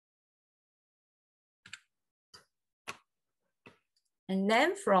 And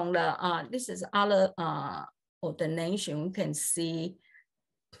then from the this is other ordination, you can see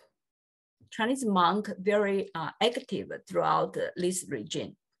Chinese monk very active throughout this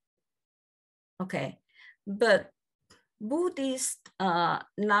region. Okay, but Buddhist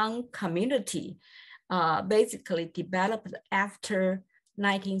non-community basically developed after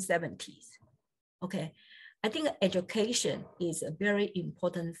 1970s. Okay, I think education is a very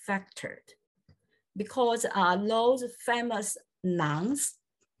important factor, because those famous nuns,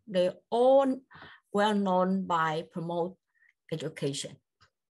 they all well known by promote education,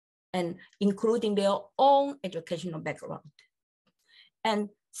 and including their own educational background. And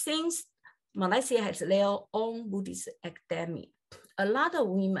since Malaysia has their own Buddhist academy, a lot of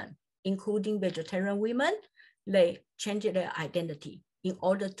women, including vegetarian women, they change their identity in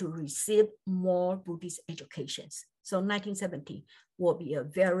order to receive more Buddhist educations. So 1970 will be a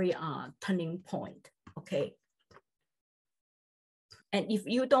very turning point, okay? And if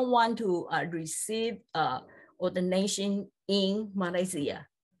you don't want to receive ordination in Malaysia,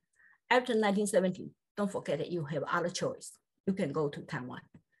 after 1970, don't forget that you have other choice. You can go to Taiwan.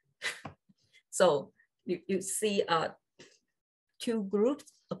 So you see two groups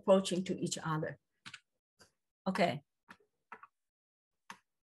approaching to each other. Okay.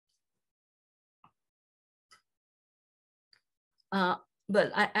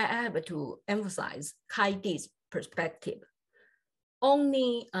 But I have to emphasize Kaidi's perspective.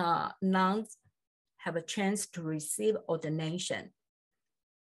 Only nuns have a chance to receive ordination.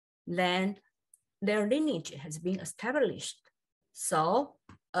 Then their lineage has been established. So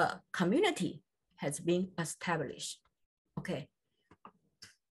a community has been established. Okay.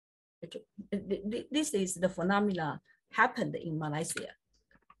 This is the phenomena happened in Malaysia.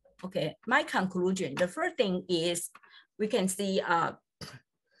 Okay, my conclusion, the first thing is we can see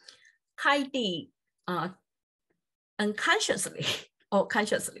Kaidi unconsciously or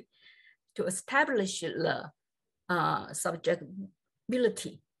consciously to establish the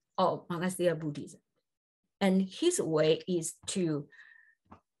subjectability of monastic Buddhism. And his way is to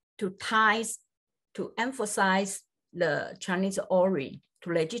emphasize the Chinese origin,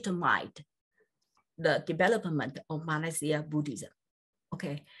 to legitimize the development of monastic Buddhism.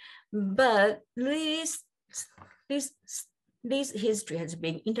 Okay, but this history has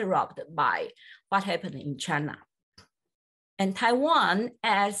been interrupted by what happened in China. And Taiwan,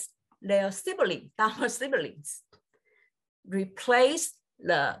 as their Dharma siblings, replaced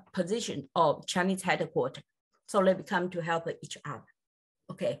the position of Chinese headquarters. So they become to help each other.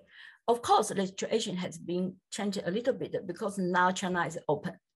 Okay. Of course, the situation has been changed a little bit because now China is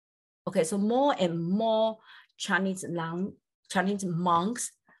open. Okay, so more and more Chinese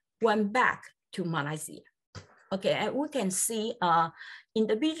monks went back to Malaysia. Okay, and we can see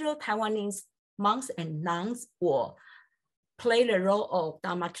individual Taiwanese monks and nuns will play the role of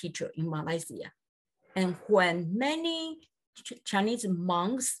Dharma teacher in Malaysia. And when many Chinese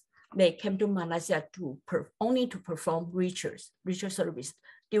monks, they came to Malaysia only to perform ritual service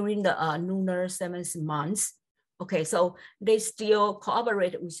during the lunar 7th month. Okay, so they still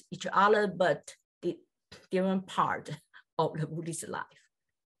cooperate with each other, but the different part of the Buddhist life.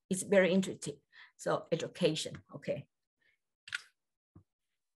 It's very interesting. So education, okay.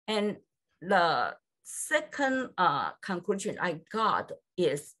 And the second conclusion I got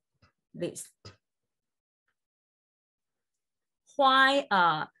is this. Why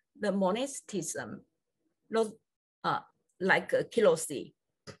the monasticism, like Kilosi,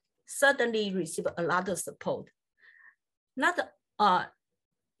 suddenly received a lot of support. Not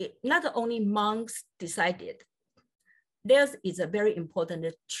only monks decided, there is a very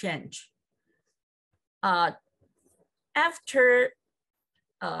important change. After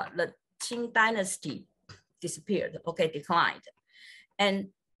the Qing dynasty disappeared, okay, declined, and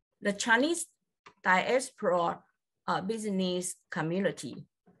the Chinese diaspora business community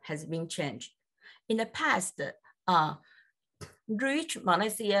has been changed. In the past, rich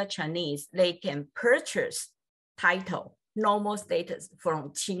Malaysian Chinese, they can purchase title, normal status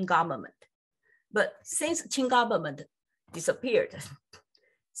from Qing government. But since Qing government disappeared,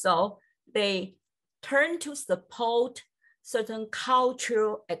 so they turn to support certain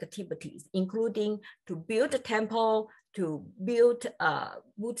cultural activities, including to build a temple, to build a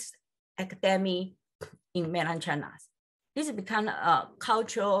Buddhist academy in mainland China. This has become a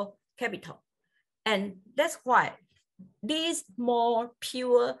cultural capital. And that's why this more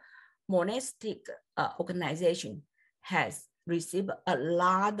pure monastic organization has received a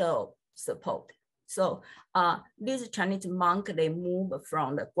lot of support. So these Chinese monks, they move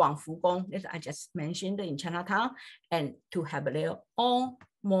from the Guangfu Gong that I just mentioned in Chinatown and to have their own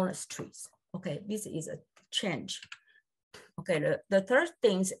monasteries. Okay, this is a change. Okay, the third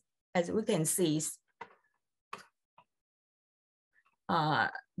thing, as we can see, is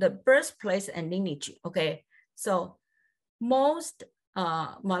the birthplace and lineage. Okay, so most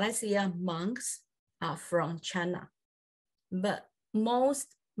Malaysian monks are from China, but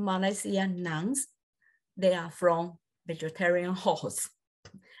most Malaysian nuns, they are from vegetarian hosts.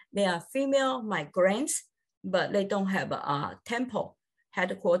 They are female migrants, but they don't have a temple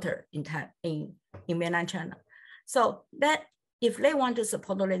headquarters in mainland China. So that if they want to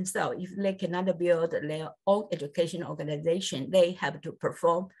support themselves, if they cannot build their own education organization, they have to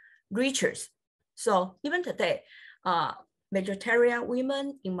perform rituals. So even today, vegetarian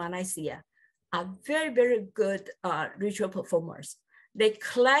women in Malaysia are very, very good ritual performers. They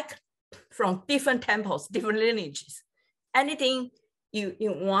collect from different temples, different lineages. Anything you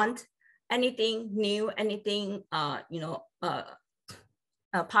want, anything new, anything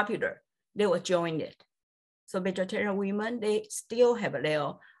popular, they will join it. So vegetarian women, they still have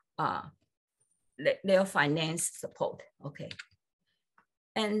their finance support. Okay,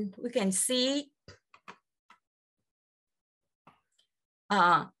 and we can see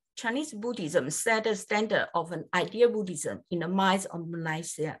Chinese Buddhism set a standard of an ideal Buddhism in the minds of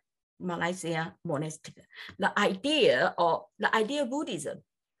Malaysian monastic. The idea of the ideal Buddhism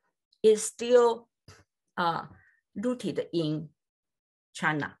is still rooted in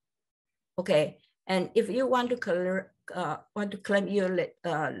China. Okay, and if you want to claim your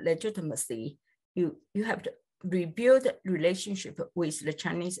legitimacy, you have to rebuild relationship with the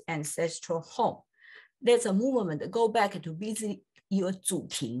Chinese ancestral home. There's a movement to go back to visit your 祖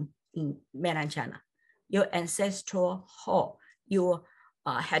庭 in mainland China, your ancestral hall, your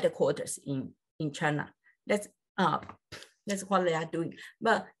headquarters in China. That's what they are doing.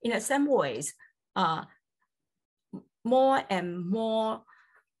 But in the same ways, more and more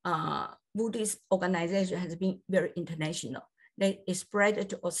Buddhist organization has been very international. They spread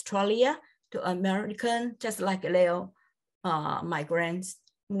to Australia, to American, just like their migrants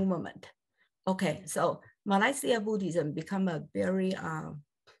movement. Okay, so Malaysia Buddhism become a very,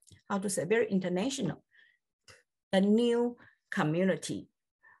 very international. A new community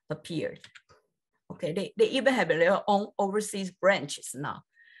appeared. Okay, they even have their own overseas branches now.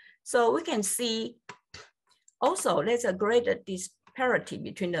 So we can see also there's a great disparity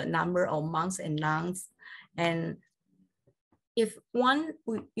between the number of monks and nuns. And if one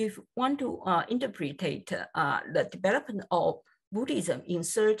to interpret the development of Buddhism in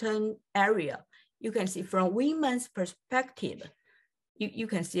certain area, you can see from women's perspective, you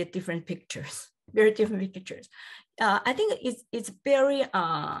can see different pictures, very different pictures. I think it's very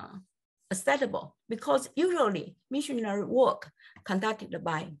acceptable because usually missionary work conducted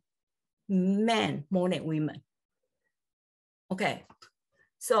by men more than women. Okay,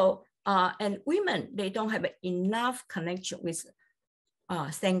 so and women, they don't have enough connection with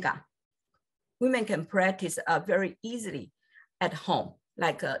Sangha. Women can practice very easily at home,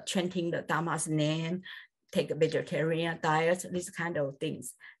 like chanting the Dharma's name, take a vegetarian diet, these kind of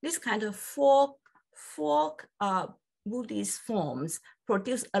things. This kind of folk Buddhist forms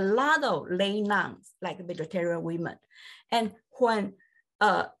produce a lot of lay nuns, like vegetarian women. And when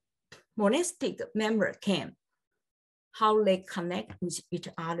a monastic member came, how they connect with each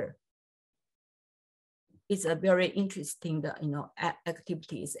other. It's a very interesting,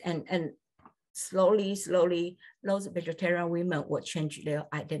 activities, and slowly, those vegetarian women will change their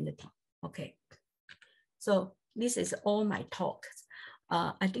identity. Okay, so this is all my talk.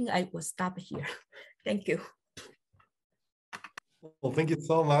 I think I will stop here. Thank you. Well, thank you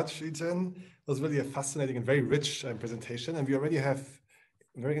so much, Yu-Chen. It was really a fascinating and very rich presentation, and we already have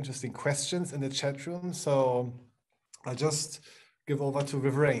very interesting questions in the chat room. So I'll just give over to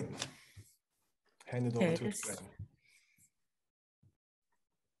Vivian. Hand it over to Vivian.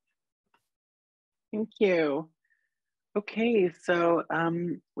 Thank you. Okay, so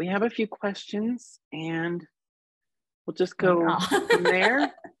we have a few questions and we'll just go from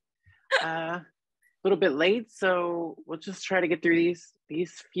there. A little bit late, so we'll just try to get through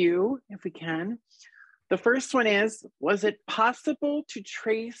these few if we can. The first one is, was it possible to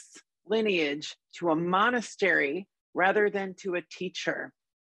trace lineage to a monastery rather than to a teacher?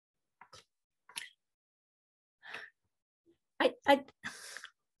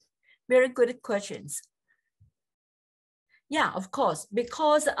 Very good questions. Yeah, of course,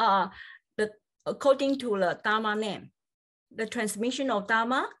 because according to the Dharma name, the transmission of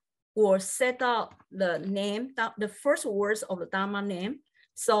Dharma will set up the name, the first words of the Dharma name.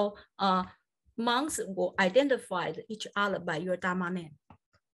 So monks will identify each other by your Dharma name.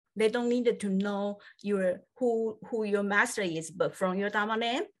 They don't need to know who your master is, but from your Dharma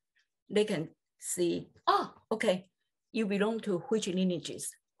name, they can see, oh, okay, you belong to which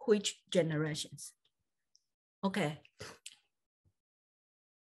lineages, which generations. Okay.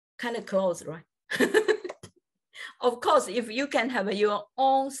 Kind of close, right? Of course, if you can have your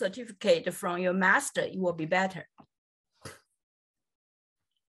own certificate from your master, it will be better.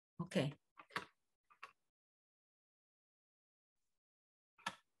 Okay.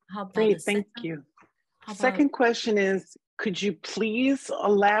 How about Great, thank you. Second question is, could you please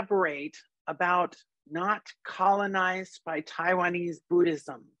elaborate about not colonized by Taiwanese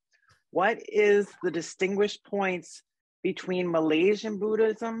Buddhism? What is the distinguished points between Malaysian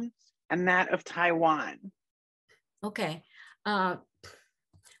Buddhism and that of Taiwan? Okay,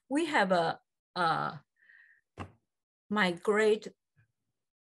 we have a migrate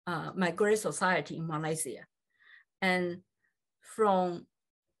society in Malaysia, and from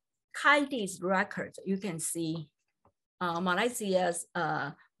Kaidi's records, you can see Malaysia's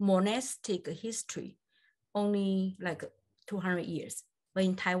monastic history only like 200 years, but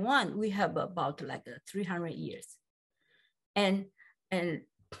in Taiwan we have about like 300 years, and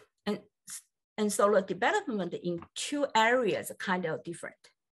so the development in two areas are kind of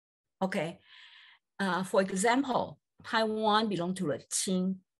different. Okay, for example, Taiwan belonged to the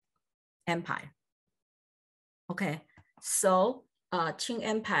Qing Empire. Okay, so Qing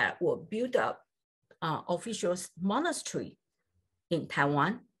Empire will build up official monastery in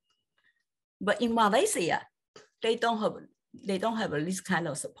Taiwan, but in Malaysia, they don't have this kind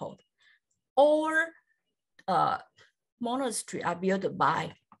of support. All monasteries are built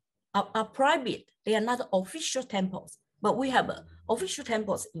by are private. They are not official temples, but we have official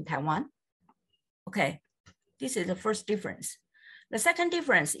temples in Taiwan. Okay, this is the first difference. The second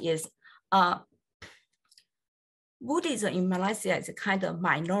difference is Buddhism in Malaysia is a kind of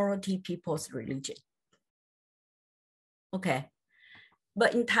minority people's religion. Okay,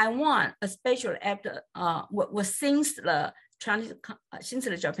 But in Taiwan, especially after since the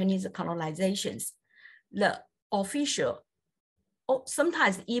Japanese colonizations, the official,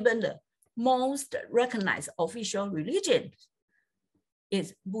 sometimes even the most recognized official religion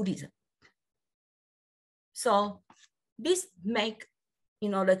is Buddhism. So this make,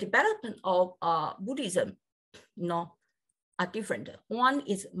 the development of Buddhism, are different. One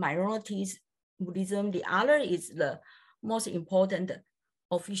is minorities Buddhism, the other is the most important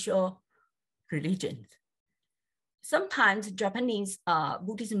official religion. Sometimes Japanese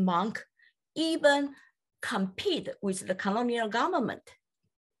Buddhist monk even compete with the colonial government.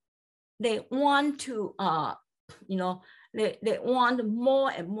 They want to, they want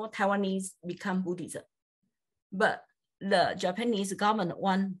more and more Taiwanese become Buddhism. But the Japanese government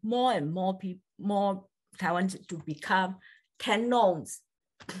want more and more people, more Taiwanese to become Tennon's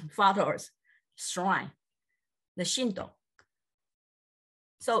father's shrine, the Shinto.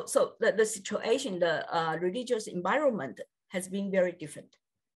 So the situation, the religious environment has been very different.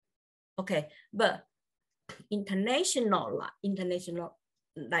 Okay, but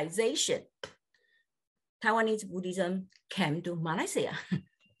internationalization, Taiwanese Buddhism came to Malaysia.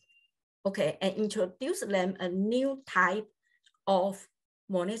 Okay, and introduced them a new type of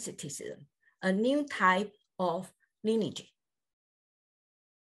monasticism, a new type of lineage.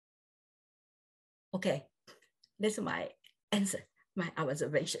 Okay, that's my answer, my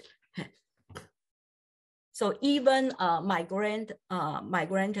observation. So even migrant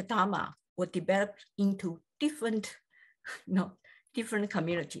Dharma were developed into different, different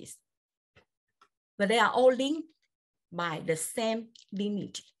communities, but they are all linked by the same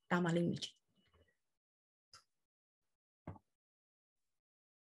lineage, Dharma lineage.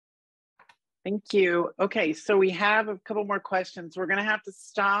 Thank you. Okay, so we have a couple more questions. We're gonna have to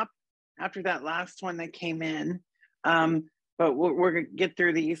stop after that last one that came in, but we're gonna get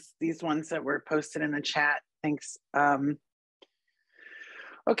through these ones that were posted in the chat. Thanks.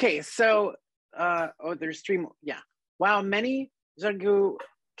 Okay, so there's three more. Yeah, while many Zhagu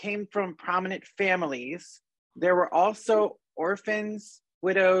came from prominent families, there were also orphans,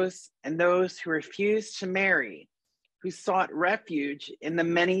 widows, and those who refused to marry, who sought refuge in the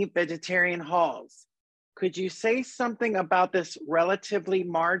many vegetarian halls. Could you say something about this relatively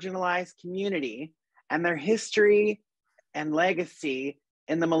marginalized community and their history and legacy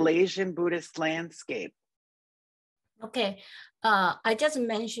in the Malaysian Buddhist landscape? Okay, I just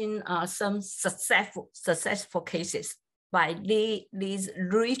mentioned some successful cases by these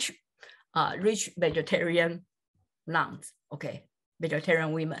rich vegetarian nuns, okay,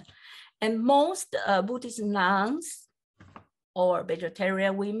 vegetarian women. And most Buddhist nuns or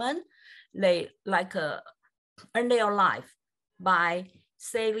vegetarian women, they earn their life by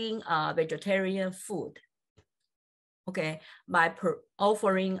selling vegetarian food, okay, by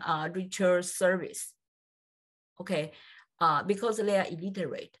offering ritual service, okay, because they are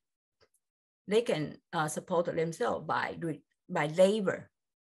illiterate. They can support themselves by labor.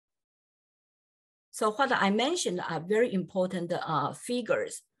 So what I mentioned are very important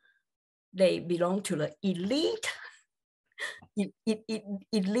figures. They belong to the elite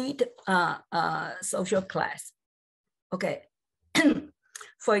social class. Okay.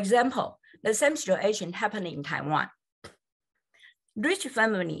 For example, the same situation happening in Taiwan. Rich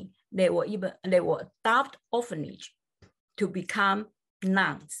family, they will adopt orphanage to become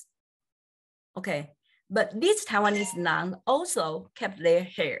nuns. Okay, but these Taiwanese nuns also kept their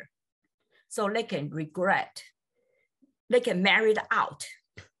hair, so they can regret. They can marry out.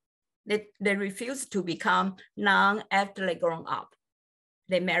 They refuse to become nun after they grown up.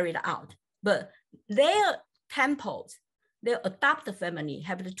 They married out, but their temples, their adopted family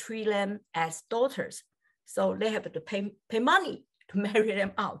have to treat them as daughters, so they have to pay money to marry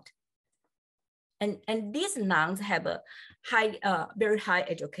them out. And these nuns have a very high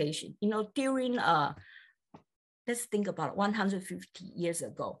education. During let's think about 150 years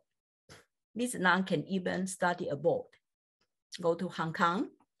ago, these nuns can even study abroad, go to Hong Kong,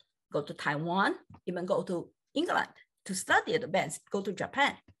 go to Taiwan, even go to England to study advanced, go to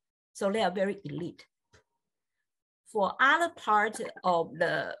Japan. So they are very elite. For other parts of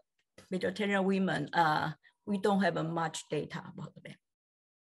the vegetarian women, we don't have much data about them.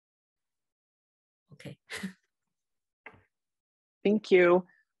 Okay. Thank you.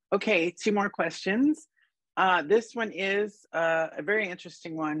 Okay, two more questions. This one is a very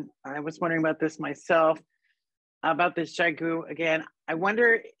interesting one. I was wondering about this myself, about this Zhagu again. I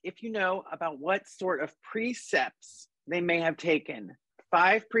wonder if you know about what sort of precepts they may have taken.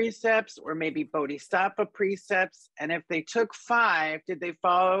 5 precepts or maybe Bodhisattva precepts. And if they took 5, did they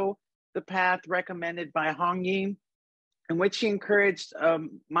follow the path recommended by Hong Yi? in which he encouraged a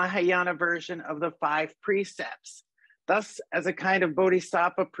Mahayana version of the 5 precepts, thus as a kind of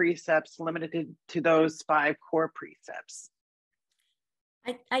bodhisattva precepts limited to those 5 core precepts.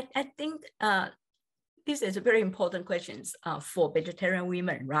 I think this is a very important question for vegetarian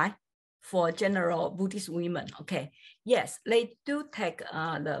women, right? For general Buddhist women, okay. Yes, they do take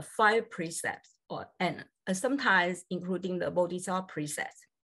the 5 precepts and sometimes including the bodhisattva precepts,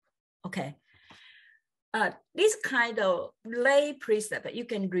 okay. This kind of lay precept you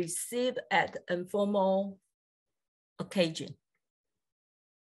can receive at informal occasion.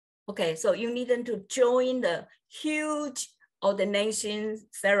 Okay, so you needn't to join the huge ordination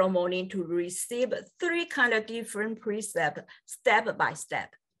ceremony to receive 3 kind of different precepts step by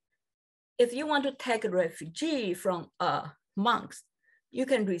step. If you want to take a refugee from monks, you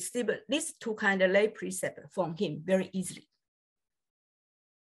can receive these 2 kind of lay precepts from him very easily.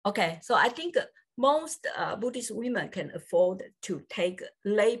 Okay, so I think most Buddhist women can afford to take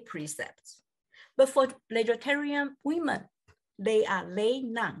lay precepts. But for vegetarian women, they are lay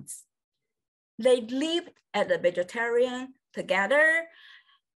nuns. They live as a vegetarian together,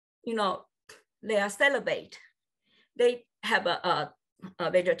 you know, they are celibate. They have a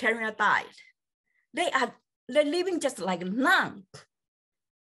vegetarian diet. They're living just like nuns.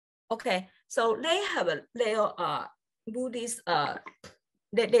 Okay, so they have their Buddhist,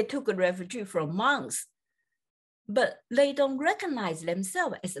 they took a refugee from monks, but they don't recognize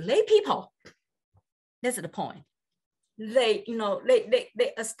themselves as lay people. That's the point. They, you know, they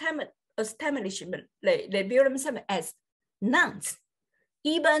establish, they build themselves as nuns,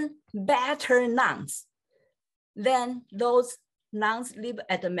 even better nuns than those nuns live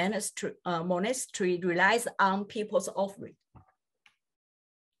at the monastery relies on people's offering.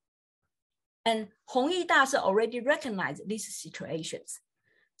 And Hongyi Dashi already recognized these situations.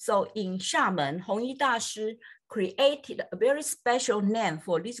 So in Xiamen, Hongyi Dashi created a very special name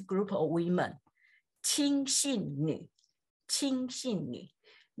for this group of women, Qing Xin Nu. Qing Xin Nu.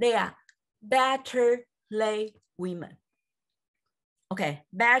 They are better lay women. Okay,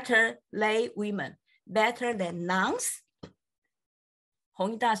 better lay women, better than nuns.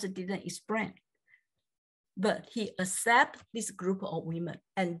 Hongyi Dashi didn't explain, but he accepts this group of women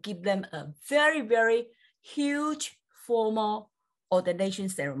and give them a very, very huge formal ordination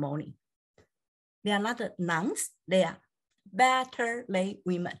ceremony. They are not nuns, they are better lay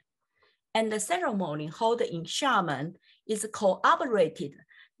women. And the ceremony held in Xiamen is cooperated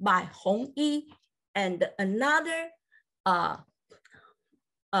by Hongyi and another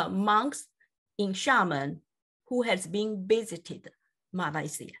monks in Xiamen who has been visited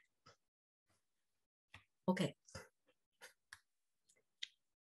Malaysia. Okay.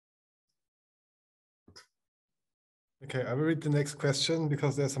 Okay, I will read the next question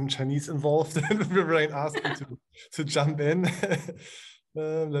because there's some Chinese involved and Vivian asked me to jump in.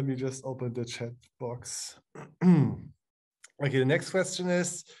 Let me just open the chat box. Okay, the next question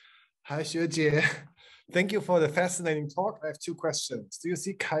is, Hi Xuejie, thank you for the fascinating talk. I have 2 questions. Do you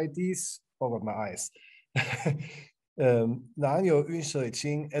see Kaidi's, over my eyes, Nanyou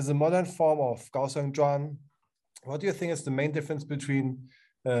Yunshuiqing as a modern form of Gaosheng Zhuan? What do you think is the main difference between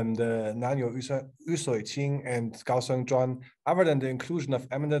the Nanyou Yunshuiqing and Gaosheng Zhuan, other than the inclusion of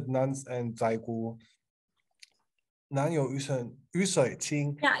eminent nuns and Zaigu? Nanyou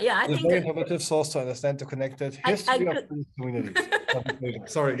Yunshuiqing I is a think very innovative source to understand the connected history of Buddhist communities.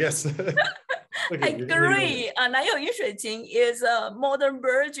 Sorry, yes. Okay, I agree. Nanyou Yunshuiqing is a modern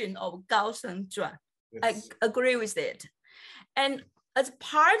version of Gaosheng Zhuan. Yes. I agree with it. And as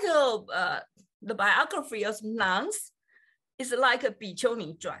part of the biography of nuns, it's like a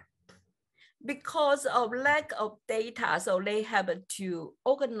Biqiuni Zhuan. Because of lack of data, so they have to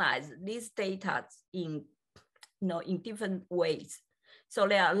organize these data in, in different ways. So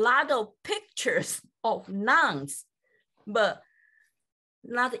there are a lot of pictures of nuns, but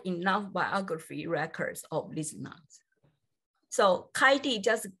not enough biography records of these nuns. So Kaidi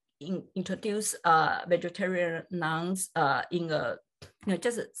just introduced vegetarian nuns in a,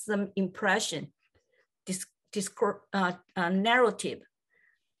 just some impression, narrative,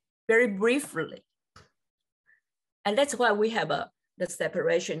 very briefly. And that's why we have the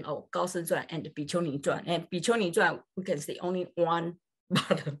separation of Gaosheng Zhuan and Biqiuni Zhuan. And Biqiuni Zhuan, we can see only one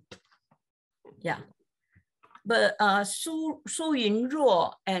bottom. Yeah. But Su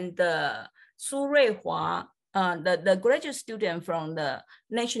Yunruo and Su Ruihua, the graduate student from the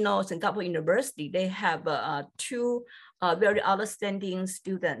National Singapore University, they have 2 very outstanding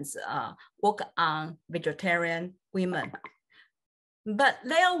students work on vegetarian women. But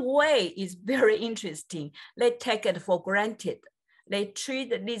their way is very interesting. They take it for granted. They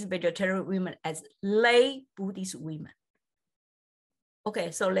treat these vegetarian women as lay Buddhist women.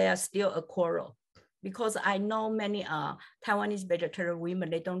 Okay, so there are still a quarrel because I know many Taiwanese vegetarian women,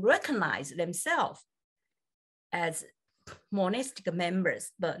 they don't recognize themselves as monastic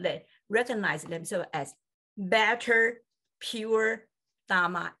members, but they recognize themselves as better, pure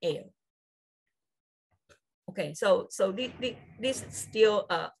Dharma heir. Okay, so this is still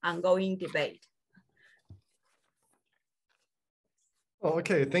an ongoing debate. Oh,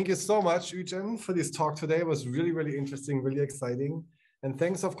 okay, thank you so much, Yu-Chen, for this talk today. It was really, really interesting, really exciting. And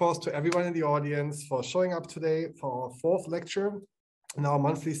thanks, of course, to everyone in the audience for showing up today for our 4th lecture in our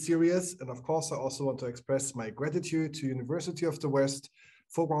monthly series. And of course, I also want to express my gratitude to University of the West,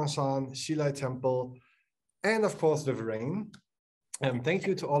 Fo-Guangshan, Xilai Temple, and of course, Viv Rain. And thank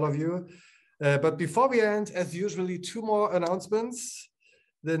you to all of you. But before we end, as usually, 2 more announcements.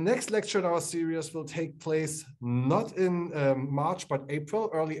 The next lecture in our series will take place not in March, but April,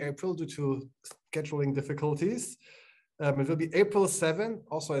 early April, due to scheduling difficulties. It will be April 7,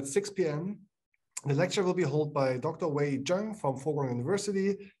 also at 6 p.m. The lecture will be held by Dr. Wei Zheng from Fujian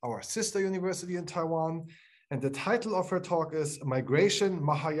University, our sister university in Taiwan. And the title of her talk is Migration,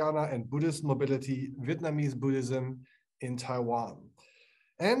 Mahayana and Buddhist Mobility, Vietnamese Buddhism in Taiwan.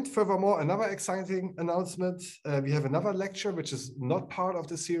 And furthermore, another exciting announcement, we have another lecture, which is not part of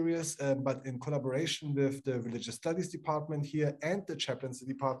the series, but in collaboration with the Religious Studies Department here and the Chaplaincy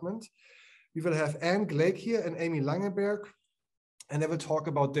Department. We will have Anne Glake here and Amy Langenberg, and they will talk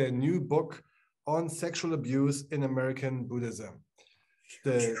about their new book on sexual abuse in American Buddhism.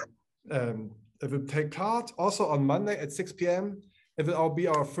 It will take part also on Monday at 6 p.m. It will all be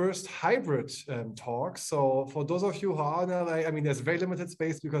our first hybrid talk. So for those of you who are in LA, I mean, there's very limited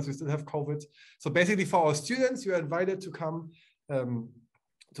space because we still have COVID. So basically for our students, you are invited to come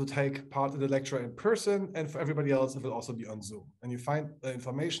to take part in the lecture in person. And for everybody else, it will also be on Zoom. And you find the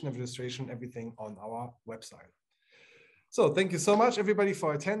information and registration, everything on our website. So thank you so much, everybody,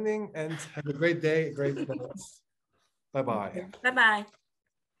 for attending, and have a great day, great events. Bye-bye. Bye-bye.